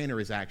restrainer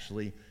is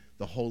actually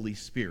the Holy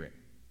Spirit.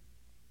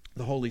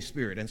 The Holy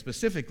Spirit, and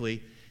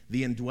specifically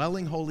the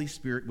indwelling Holy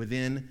Spirit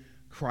within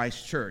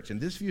Christ's church.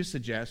 And this view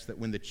suggests that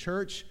when the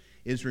church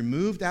is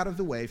removed out of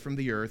the way from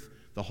the earth,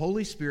 the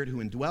Holy Spirit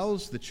who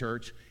indwells the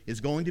church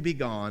is going to be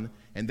gone,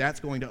 and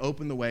that's going to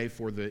open the way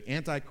for the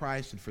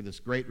Antichrist and for this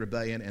great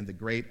rebellion and the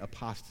great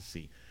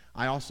apostasy.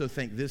 I also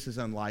think this is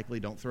unlikely.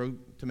 Don't throw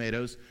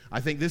tomatoes.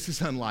 I think this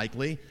is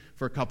unlikely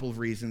for a couple of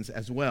reasons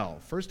as well.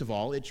 First of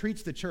all, it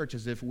treats the church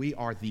as if we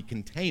are the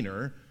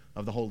container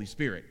of the Holy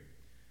Spirit.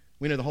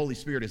 We know the Holy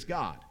Spirit is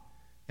God,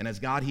 and as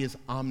God, he is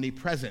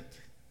omnipresent. The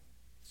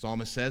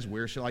psalmist says,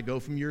 "Where shall I go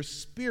from your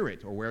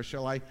spirit, or where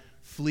shall I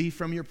flee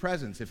from your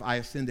presence? If I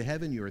ascend to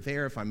heaven, you are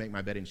there. If I make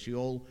my bed in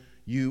Sheol,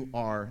 you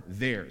are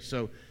there."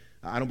 So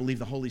I don't believe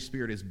the Holy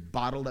Spirit is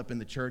bottled up in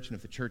the church, and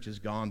if the church is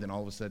gone, then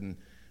all of a sudden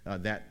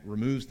that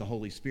removes the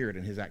Holy Spirit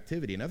and his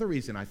activity. Another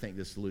reason I think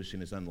this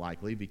solution is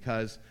unlikely,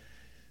 because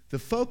the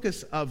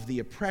focus of the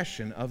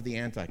oppression of the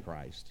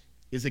Antichrist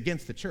is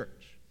against the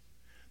church.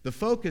 The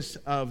focus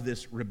of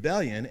this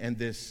rebellion and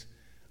this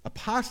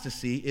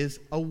apostasy is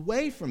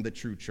away from the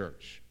true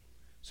church.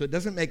 So it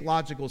doesn't make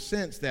logical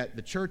sense that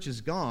the church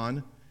is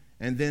gone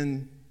and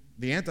then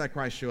the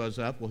Antichrist shows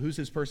up. Well, who's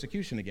his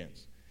persecution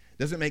against? It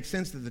doesn't make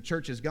sense that the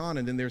church is gone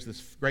and then there's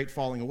this great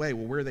falling away.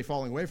 Well, where are they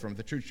falling away from?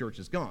 The true church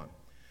is gone.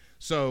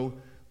 So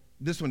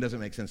this one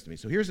doesn't make sense to me.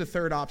 So here's the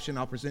third option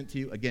I'll present to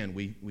you. Again,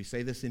 we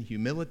say this in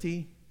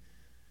humility.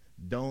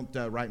 Don't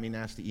write me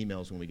nasty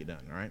emails when we get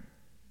done, all right?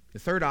 The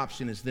third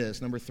option is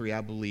this. Number three,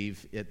 I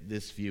believe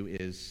this view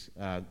is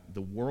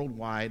the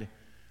worldwide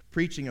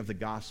preaching of the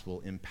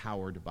gospel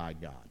empowered by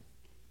God.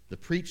 The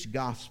preached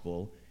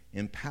gospel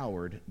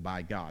empowered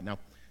by God. Now,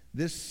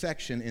 this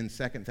section in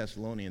 2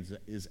 Thessalonians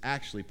is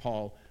actually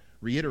Paul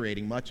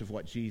reiterating much of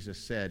what Jesus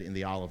said in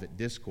the Olivet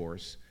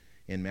Discourse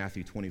in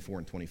Matthew 24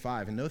 and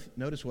 25. And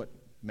notice what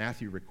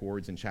Matthew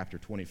records in chapter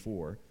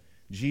 24.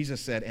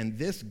 Jesus said, "And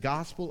this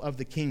gospel of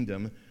the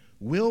kingdom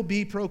will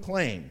be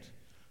proclaimed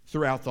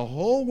throughout the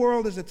whole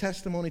world as a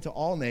testimony to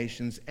all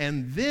nations,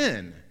 and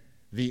then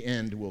the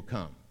end will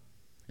come."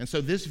 And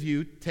so this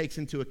view takes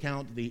into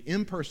account the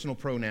impersonal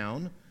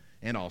pronoun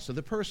and also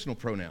the personal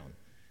pronoun.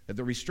 That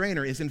the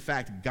restrainer is in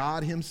fact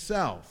God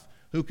himself,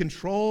 who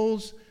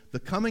controls the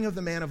coming of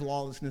the man of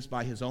lawlessness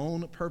by his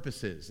own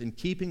purposes, in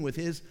keeping with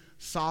his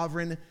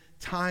sovereign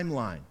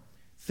timeline.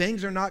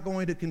 Things are not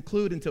going to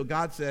conclude until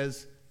God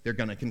says they're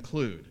going to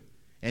conclude.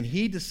 And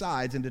he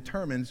decides and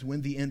determines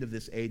when the end of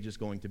this age is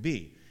going to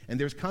be. And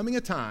there's coming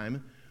a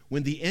time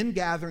when the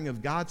ingathering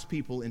of God's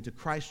people into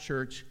Christ's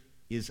church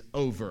is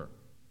over.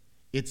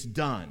 It's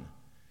done.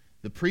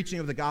 The preaching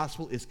of the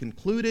gospel is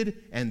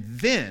concluded, and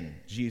then,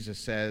 Jesus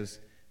says,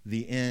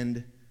 the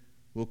end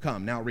will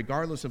come. Now,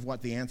 regardless of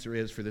what the answer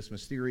is for this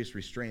mysterious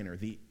restrainer,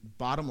 the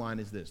bottom line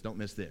is this. Don't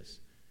miss this.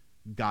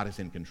 God is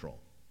in control.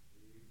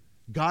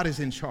 God is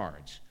in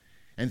charge,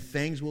 and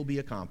things will be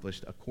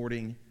accomplished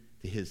according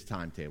to his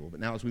timetable. But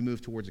now as we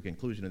move towards the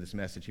conclusion of this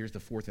message, here's the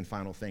fourth and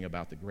final thing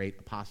about the great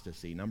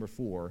apostasy. Number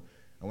 4,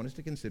 I want us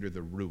to consider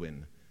the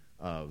ruin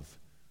of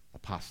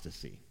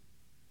apostasy.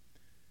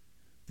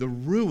 The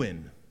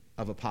ruin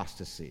of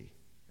apostasy.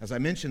 As I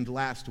mentioned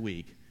last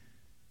week,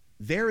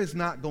 there is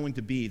not going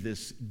to be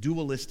this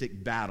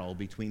dualistic battle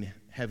between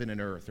heaven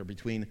and earth, or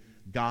between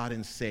God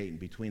and Satan,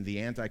 between the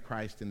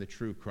Antichrist and the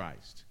true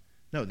Christ.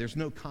 No, there's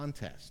no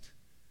contest.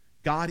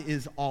 God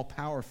is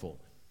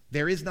all-powerful.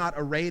 There is not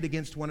arrayed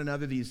against one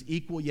another these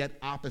equal yet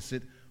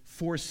opposite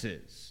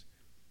forces.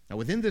 Now,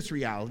 within this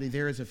reality,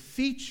 there is a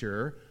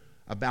feature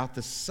about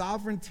the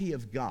sovereignty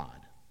of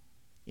God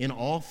in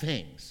all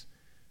things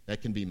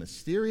that can be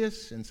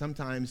mysterious and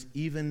sometimes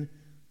even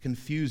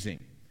confusing.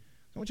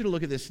 I want you to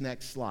look at this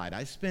next slide.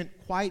 I spent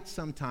quite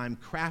some time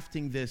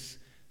crafting this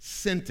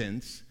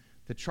sentence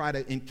to try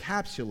to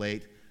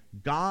encapsulate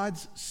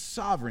God's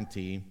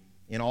sovereignty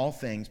in all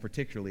things,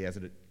 particularly as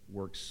it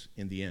works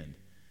in the end.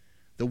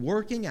 The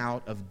working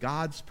out of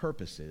God's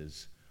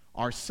purposes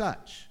are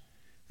such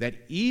that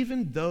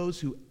even those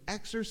who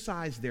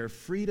exercise their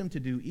freedom to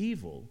do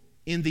evil,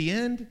 in the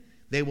end,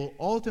 they will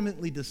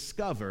ultimately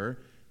discover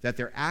that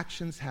their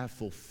actions have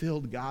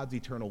fulfilled God's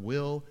eternal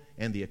will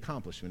and the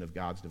accomplishment of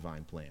God's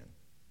divine plan.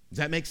 Does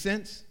that make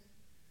sense?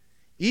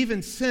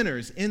 Even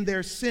sinners in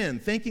their sin,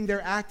 thinking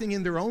they're acting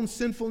in their own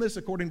sinfulness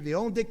according to the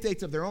own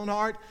dictates of their own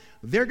heart,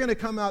 they're going to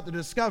come out to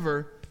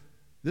discover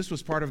this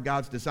was part of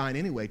God's design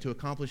anyway to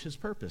accomplish his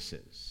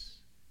purposes.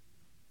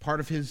 Part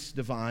of his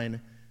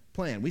divine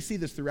plan. We see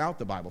this throughout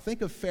the Bible.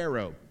 Think of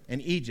Pharaoh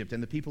and Egypt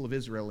and the people of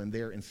Israel in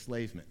their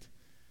enslavement.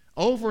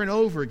 Over and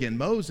over again,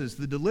 Moses,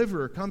 the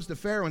deliverer, comes to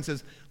Pharaoh and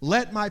says,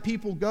 "Let my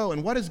people go."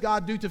 And what does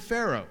God do to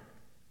Pharaoh?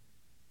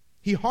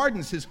 He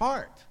hardens his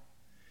heart.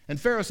 And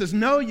Pharaoh says,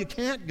 "No, you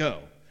can't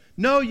go.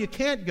 No, you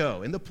can't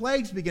go." And the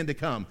plagues begin to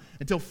come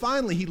until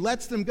finally he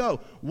lets them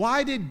go.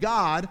 Why did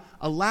God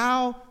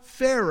allow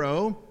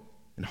Pharaoh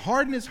and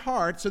harden his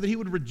heart so that he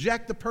would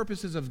reject the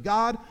purposes of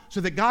God, so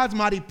that God's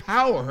mighty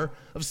power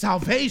of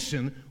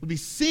salvation would be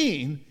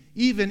seen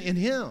even in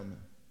him?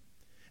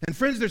 And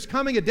friends, there's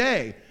coming a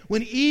day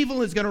when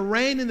evil is going to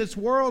reign in this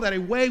world at a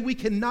way we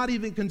cannot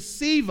even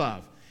conceive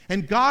of.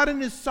 And God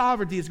in his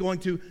sovereignty is going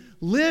to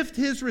lift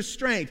his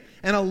restraint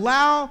and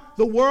allow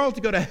the world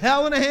to go to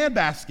hell in a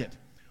handbasket.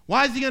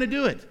 Why is he going to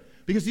do it?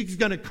 Because he's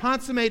going to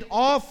consummate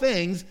all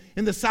things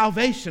in the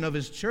salvation of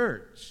his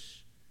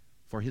church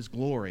for his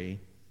glory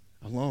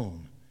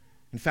alone.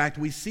 In fact,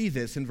 we see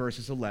this in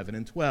verses 11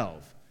 and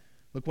 12.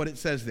 Look what it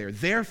says there.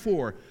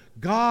 "Therefore,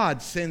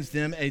 God sends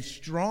them a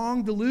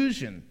strong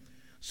delusion,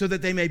 so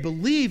that they may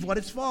believe what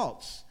is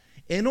false,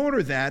 in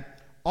order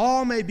that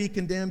all may be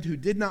condemned who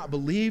did not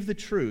believe the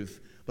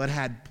truth, but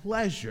had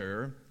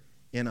pleasure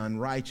in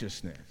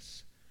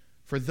unrighteousness.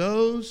 For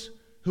those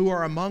who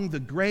are among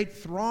the great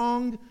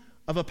throng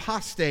of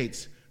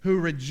apostates who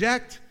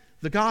reject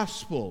the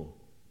gospel,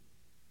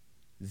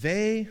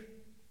 they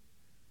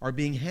are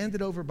being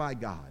handed over by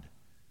God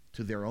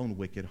to their own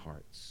wicked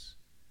hearts,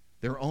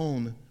 their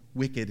own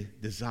wicked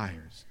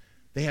desires.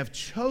 They have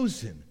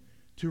chosen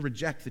to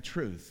reject the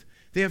truth.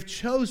 They have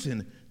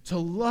chosen to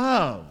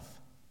love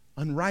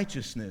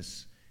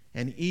unrighteousness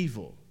and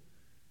evil."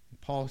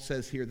 Paul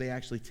says here they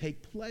actually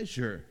take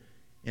pleasure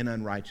in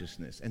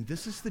unrighteousness. And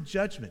this is the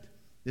judgment.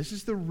 This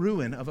is the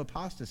ruin of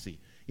apostasy.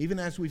 Even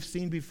as we've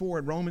seen before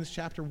in Romans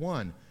chapter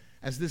 1,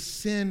 as this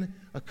sin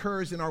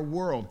occurs in our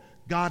world,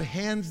 God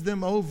hands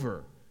them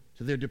over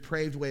to their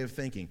depraved way of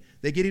thinking.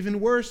 They get even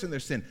worse in their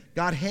sin.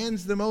 God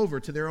hands them over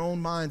to their own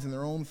minds and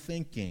their own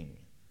thinking.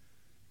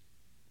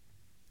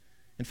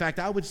 In fact,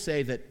 I would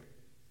say that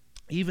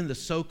even the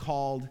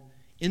so-called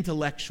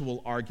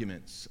intellectual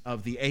arguments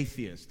of the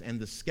atheist and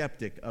the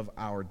skeptic of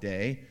our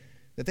day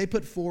that they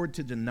put forward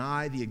to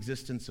deny the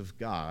existence of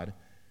God,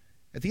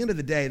 at the end of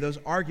the day, those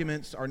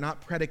arguments are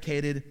not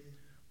predicated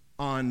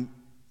on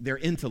their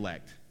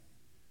intellect,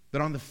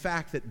 but on the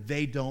fact that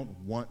they don't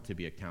want to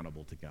be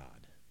accountable to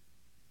God.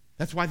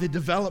 That's why they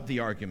develop the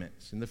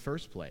arguments in the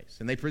first place,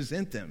 and they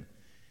present them.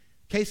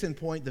 Case in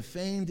point, the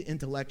famed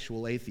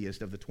intellectual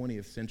atheist of the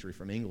 20th century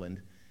from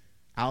England,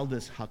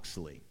 Aldous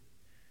Huxley.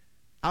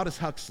 Aldous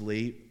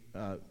Huxley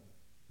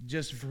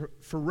just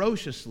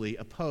ferociously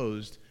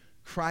opposed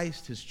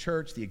Christ, his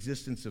church, the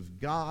existence of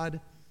God.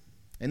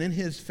 And in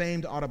his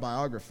famed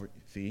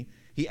autobiography,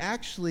 he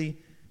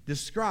actually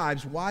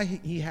describes why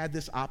he had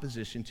this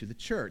opposition to the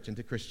church and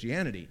to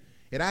Christianity.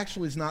 It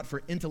actually is not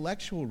for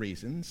intellectual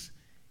reasons.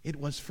 It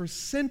was for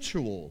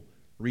sensual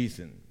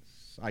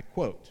reasons. I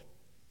quote,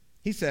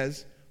 he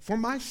says, "For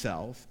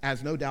myself,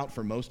 as no doubt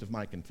for most of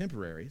my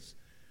contemporaries,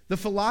 the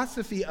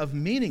philosophy of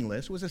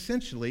meaningless was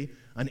essentially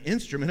an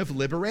instrument of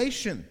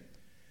liberation.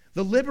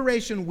 The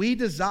liberation we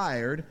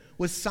desired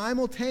was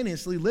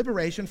simultaneously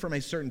liberation from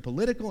a certain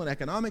political and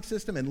economic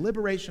system and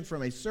liberation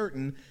from a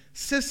certain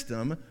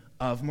system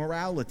of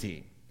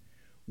morality.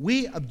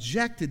 We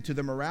objected to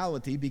the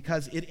morality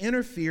because it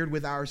interfered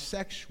with our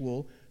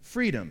sexual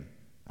freedom.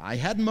 I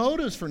had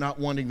motives for not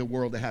wanting the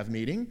world to have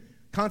meaning.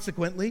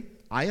 Consequently,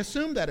 I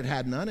assumed that it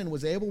had none and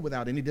was able,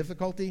 without any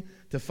difficulty,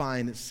 to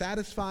find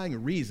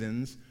satisfying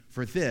reasons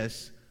for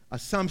this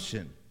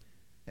assumption."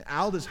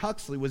 Aldous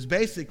Huxley was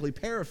basically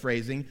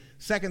paraphrasing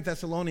 2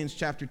 Thessalonians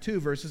chapter 2,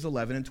 verses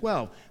 11 and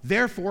 12.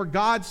 "Therefore,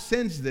 God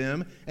sends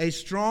them a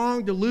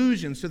strong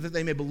delusion so that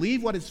they may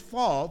believe what is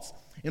false,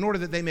 in order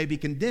that they may be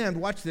condemned,"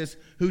 watch this,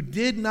 "who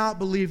did not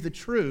believe the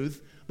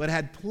truth, but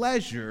had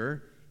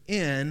pleasure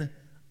in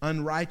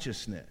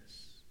unrighteousness."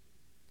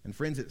 And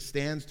friends, it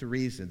stands to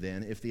reason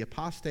then, if the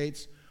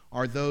apostates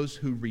are those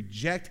who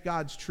reject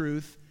God's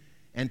truth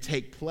and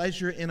take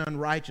pleasure in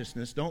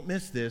unrighteousness, don't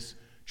miss this,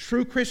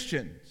 true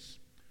Christians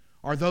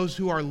are those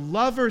who are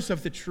lovers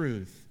of the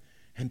truth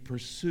and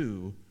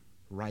pursue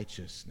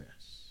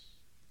righteousness.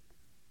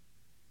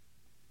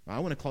 I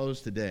want to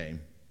close today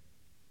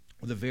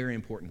with a very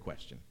important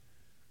question.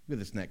 Look at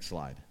this next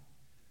slide.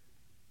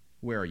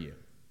 Where are you?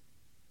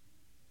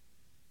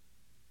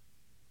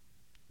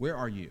 Where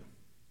are you?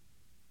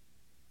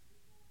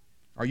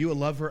 Are you a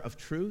lover of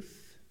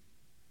truth?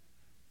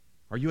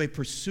 Are you a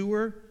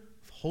pursuer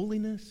of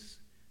holiness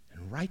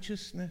and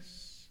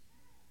righteousness?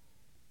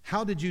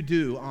 How did you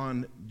do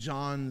on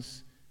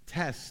John's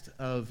test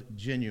of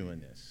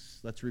genuineness?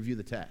 Let's review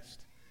the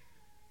test.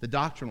 The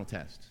doctrinal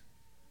test.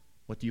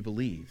 What do you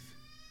believe?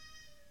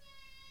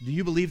 Do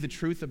you believe the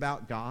truth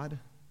about God?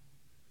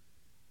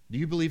 Do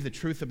you believe the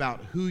truth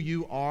about who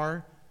you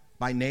are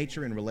by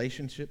nature in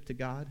relationship to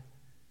God?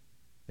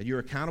 That you're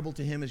accountable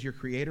to Him as your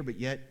Creator, but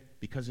yet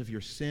because of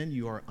your sin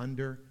you are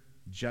under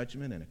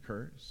judgment and a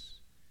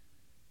curse?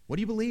 What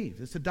do you believe?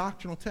 It's a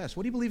doctrinal test.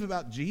 What do you believe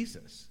about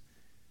Jesus?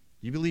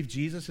 Do you believe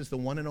Jesus is the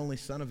one and only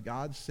Son of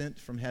God sent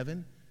from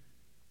heaven,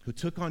 who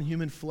took on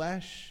human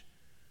flesh,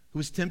 who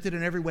was tempted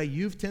in every way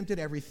you've tempted,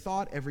 every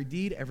thought, every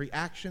deed, every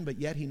action, but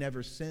yet he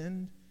never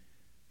sinned,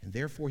 and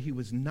therefore he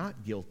was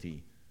not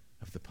guilty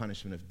of the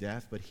punishment of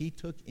death, but he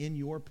took in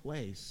your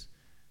place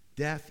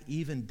death,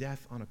 even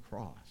death on a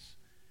cross,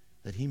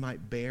 that he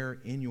might bear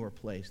in your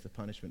place the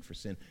punishment for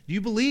sin. Do you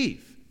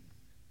believe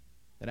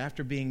that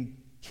after being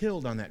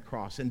killed on that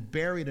cross and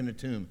buried in a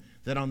tomb,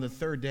 that on the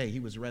third day he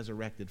was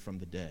resurrected from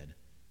the dead?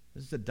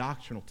 This is a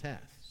doctrinal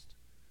test.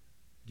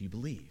 Do you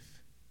believe?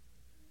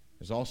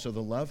 There's also the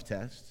love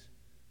test.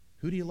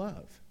 Who do you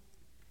love?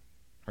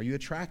 Are you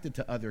attracted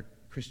to other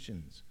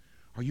Christians?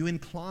 Are you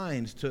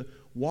inclined to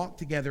walk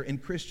together in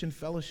Christian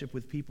fellowship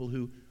with people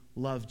who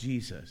love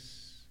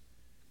Jesus?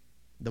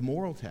 The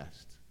moral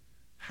test.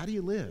 How do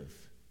you live?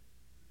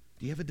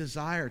 Do you have a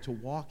desire to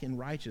walk in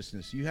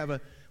righteousness? Do you have a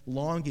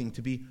longing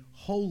to be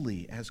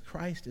holy as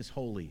Christ is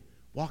holy,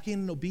 walking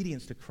in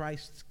obedience to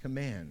Christ's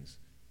commands?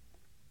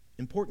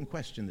 Important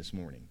question this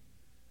morning.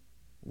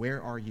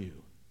 Where are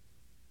you?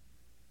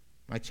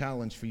 My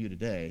challenge for you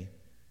today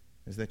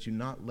is that you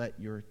not let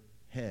your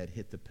head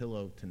hit the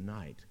pillow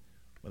tonight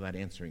without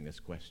answering this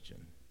question.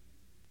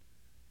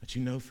 That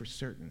you know for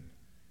certain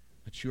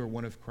that you are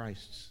one of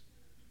Christ's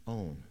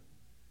own,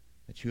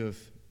 that you have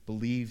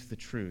believed the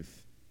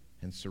truth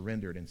and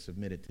surrendered and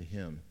submitted to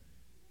him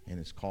and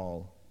his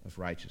call of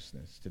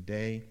righteousness.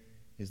 Today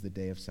is the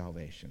day of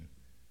salvation.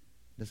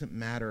 It doesn't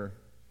matter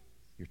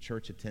your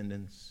church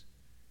attendance.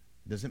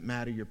 It doesn't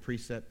matter your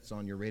precepts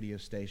on your radio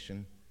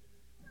station.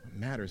 What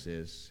matters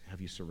is, have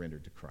you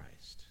surrendered to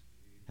Christ?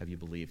 Have you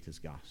believed his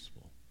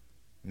gospel?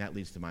 And that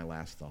leads to my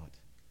last thought.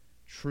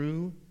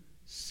 True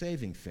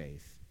saving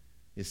faith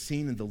is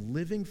seen in the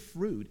living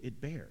fruit it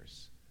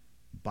bears: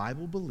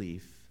 Bible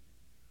belief,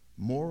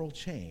 moral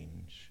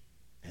change,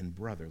 and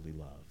brotherly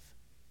love.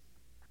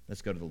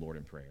 Let's go to the Lord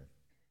in prayer.